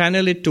desires and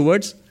channel it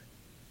towards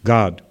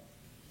God,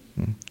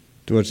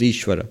 towards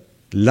Ishvara,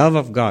 love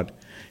of God,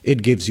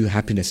 it gives you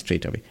happiness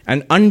straight away.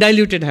 And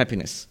undiluted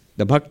happiness.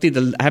 The bhakti,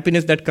 the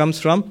happiness that comes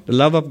from the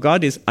love of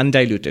God is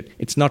undiluted.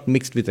 It's not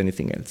mixed with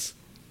anything else.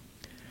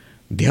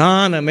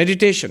 Dhyana,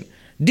 meditation,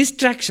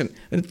 distraction,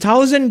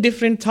 1,000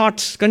 different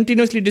thoughts,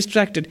 continuously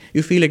distracted,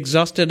 you feel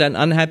exhausted and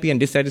unhappy and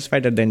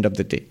dissatisfied at the end of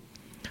the day.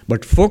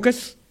 But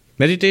focus,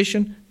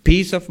 meditation,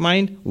 peace of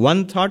mind,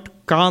 one thought,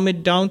 calm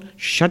it down,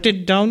 shut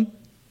it down.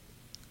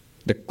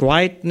 The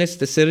quietness,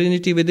 the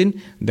serenity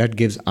within, that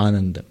gives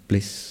ananda,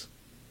 bliss.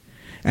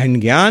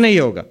 And jnana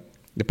yoga,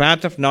 the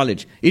path of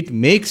knowledge, it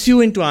makes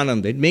you into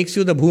ananda, it makes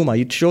you the bhuma,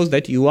 it shows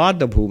that you are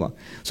the bhuma.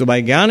 So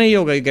by jnana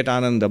yoga you get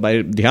ananda,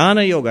 by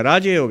dhyana yoga,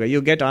 raja yoga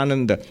you get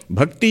ananda,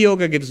 bhakti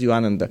yoga gives you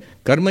ananda,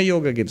 karma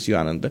yoga gives you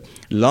ananda.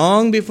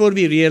 Long before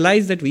we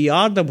realize that we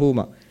are the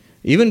bhuma,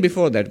 even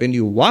before that, when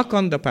you walk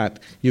on the path,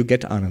 you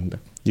get ananda,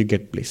 you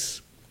get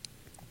bliss.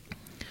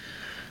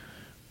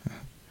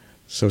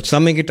 So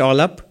summing it all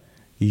up,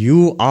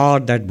 you are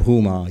that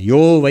bhuma,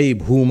 yo vai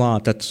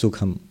bhuma tat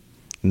sukham,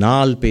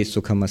 nalpe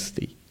sukham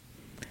asti.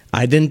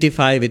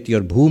 Identify with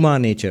your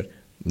bhuma nature.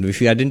 If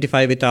you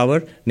identify with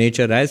our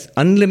nature as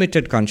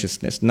unlimited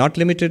consciousness, not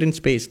limited in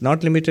space,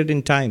 not limited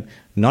in time,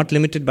 not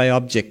limited by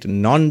object,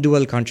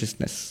 non-dual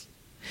consciousness.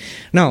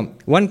 Now,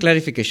 one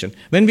clarification.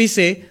 When we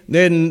say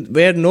then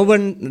where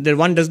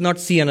one does not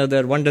see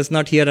another, one does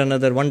not hear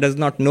another, one does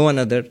not know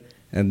another,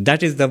 and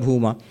that is the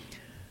bhuma.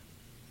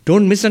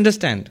 Don't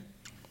misunderstand.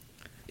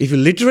 If you're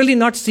literally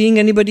not seeing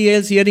anybody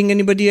else, hearing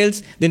anybody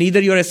else, then either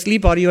you're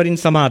asleep or you're in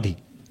samadhi.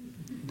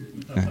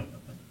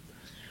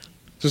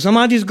 So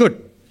samadhi is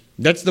good.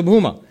 That's the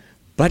bhuma.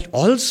 But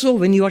also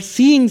when you are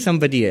seeing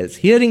somebody else,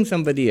 hearing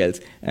somebody else,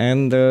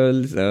 and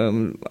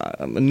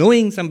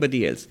knowing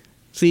somebody else,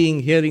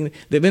 seeing, hearing,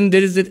 when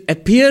there is the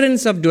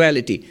appearance of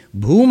duality,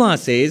 bhuma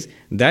says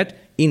that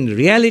in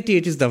reality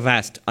it is the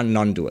vast and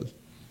non-dual.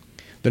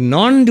 The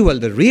non-dual,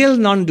 the real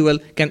non-dual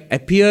can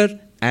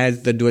appear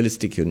as the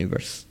dualistic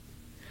universe.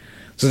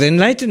 So the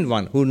enlightened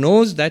one who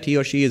knows that he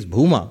or she is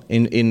bhuma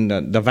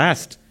in the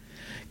vast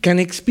can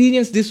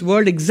experience this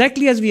world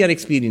exactly as we are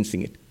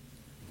experiencing it.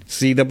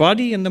 See the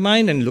body and the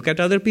mind and look at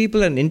other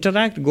people and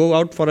interact, go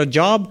out for a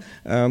job,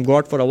 go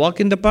out for a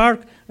walk in the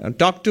park,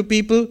 talk to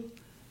people,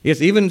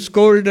 yes, even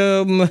scold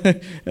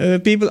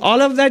people.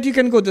 All of that you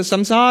can go. The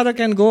samsara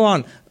can go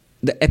on.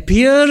 The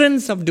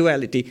appearance of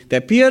duality, the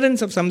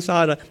appearance of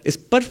samsara is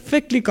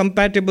perfectly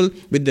compatible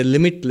with the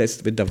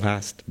limitless, with the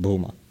vast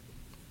bhuma.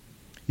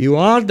 You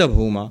are the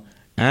bhuma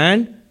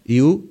and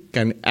you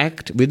can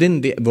act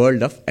within the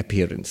world of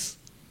appearance.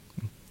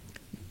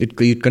 It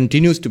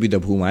continues to be the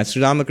bhuma. As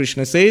Sri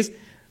Ramakrishna says,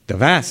 the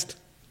vast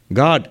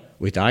God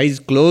with eyes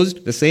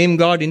closed, the same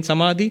God in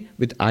samadhi,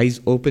 with eyes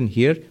open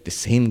here, the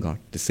same God,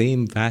 the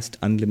same vast,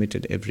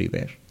 unlimited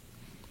everywhere.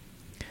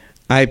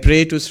 I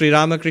pray to Sri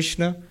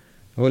Ramakrishna,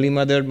 Holy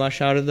Mother Ma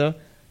Sharda,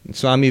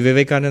 Swami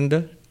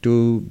Vivekananda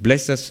to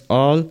bless us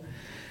all.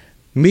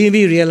 May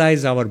we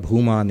realize our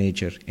bhuma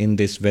nature in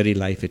this very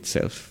life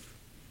itself.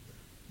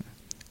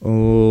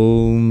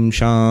 Om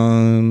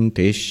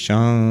Shanti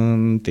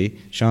Shanti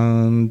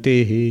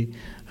Shanti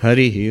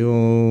Hari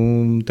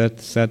Om Tat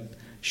Sat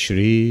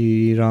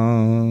Shri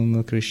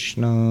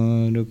Ramakrishna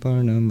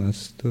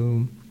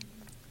Arpanamastu.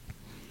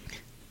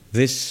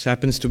 This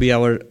happens to be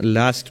our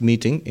last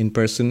meeting in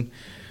person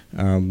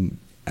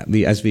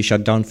as we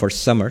shut down for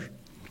summer.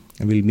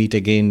 We'll meet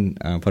again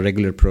for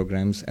regular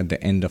programs at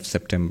the end of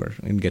September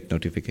and get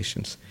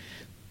notifications.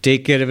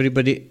 Take care,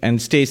 everybody,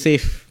 and stay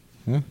safe.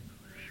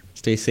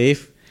 Stay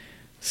safe.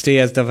 Stay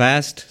as the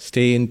vast.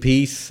 Stay in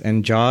peace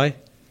and joy.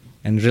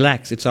 And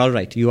relax. It's all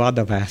right. You are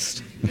the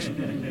vast.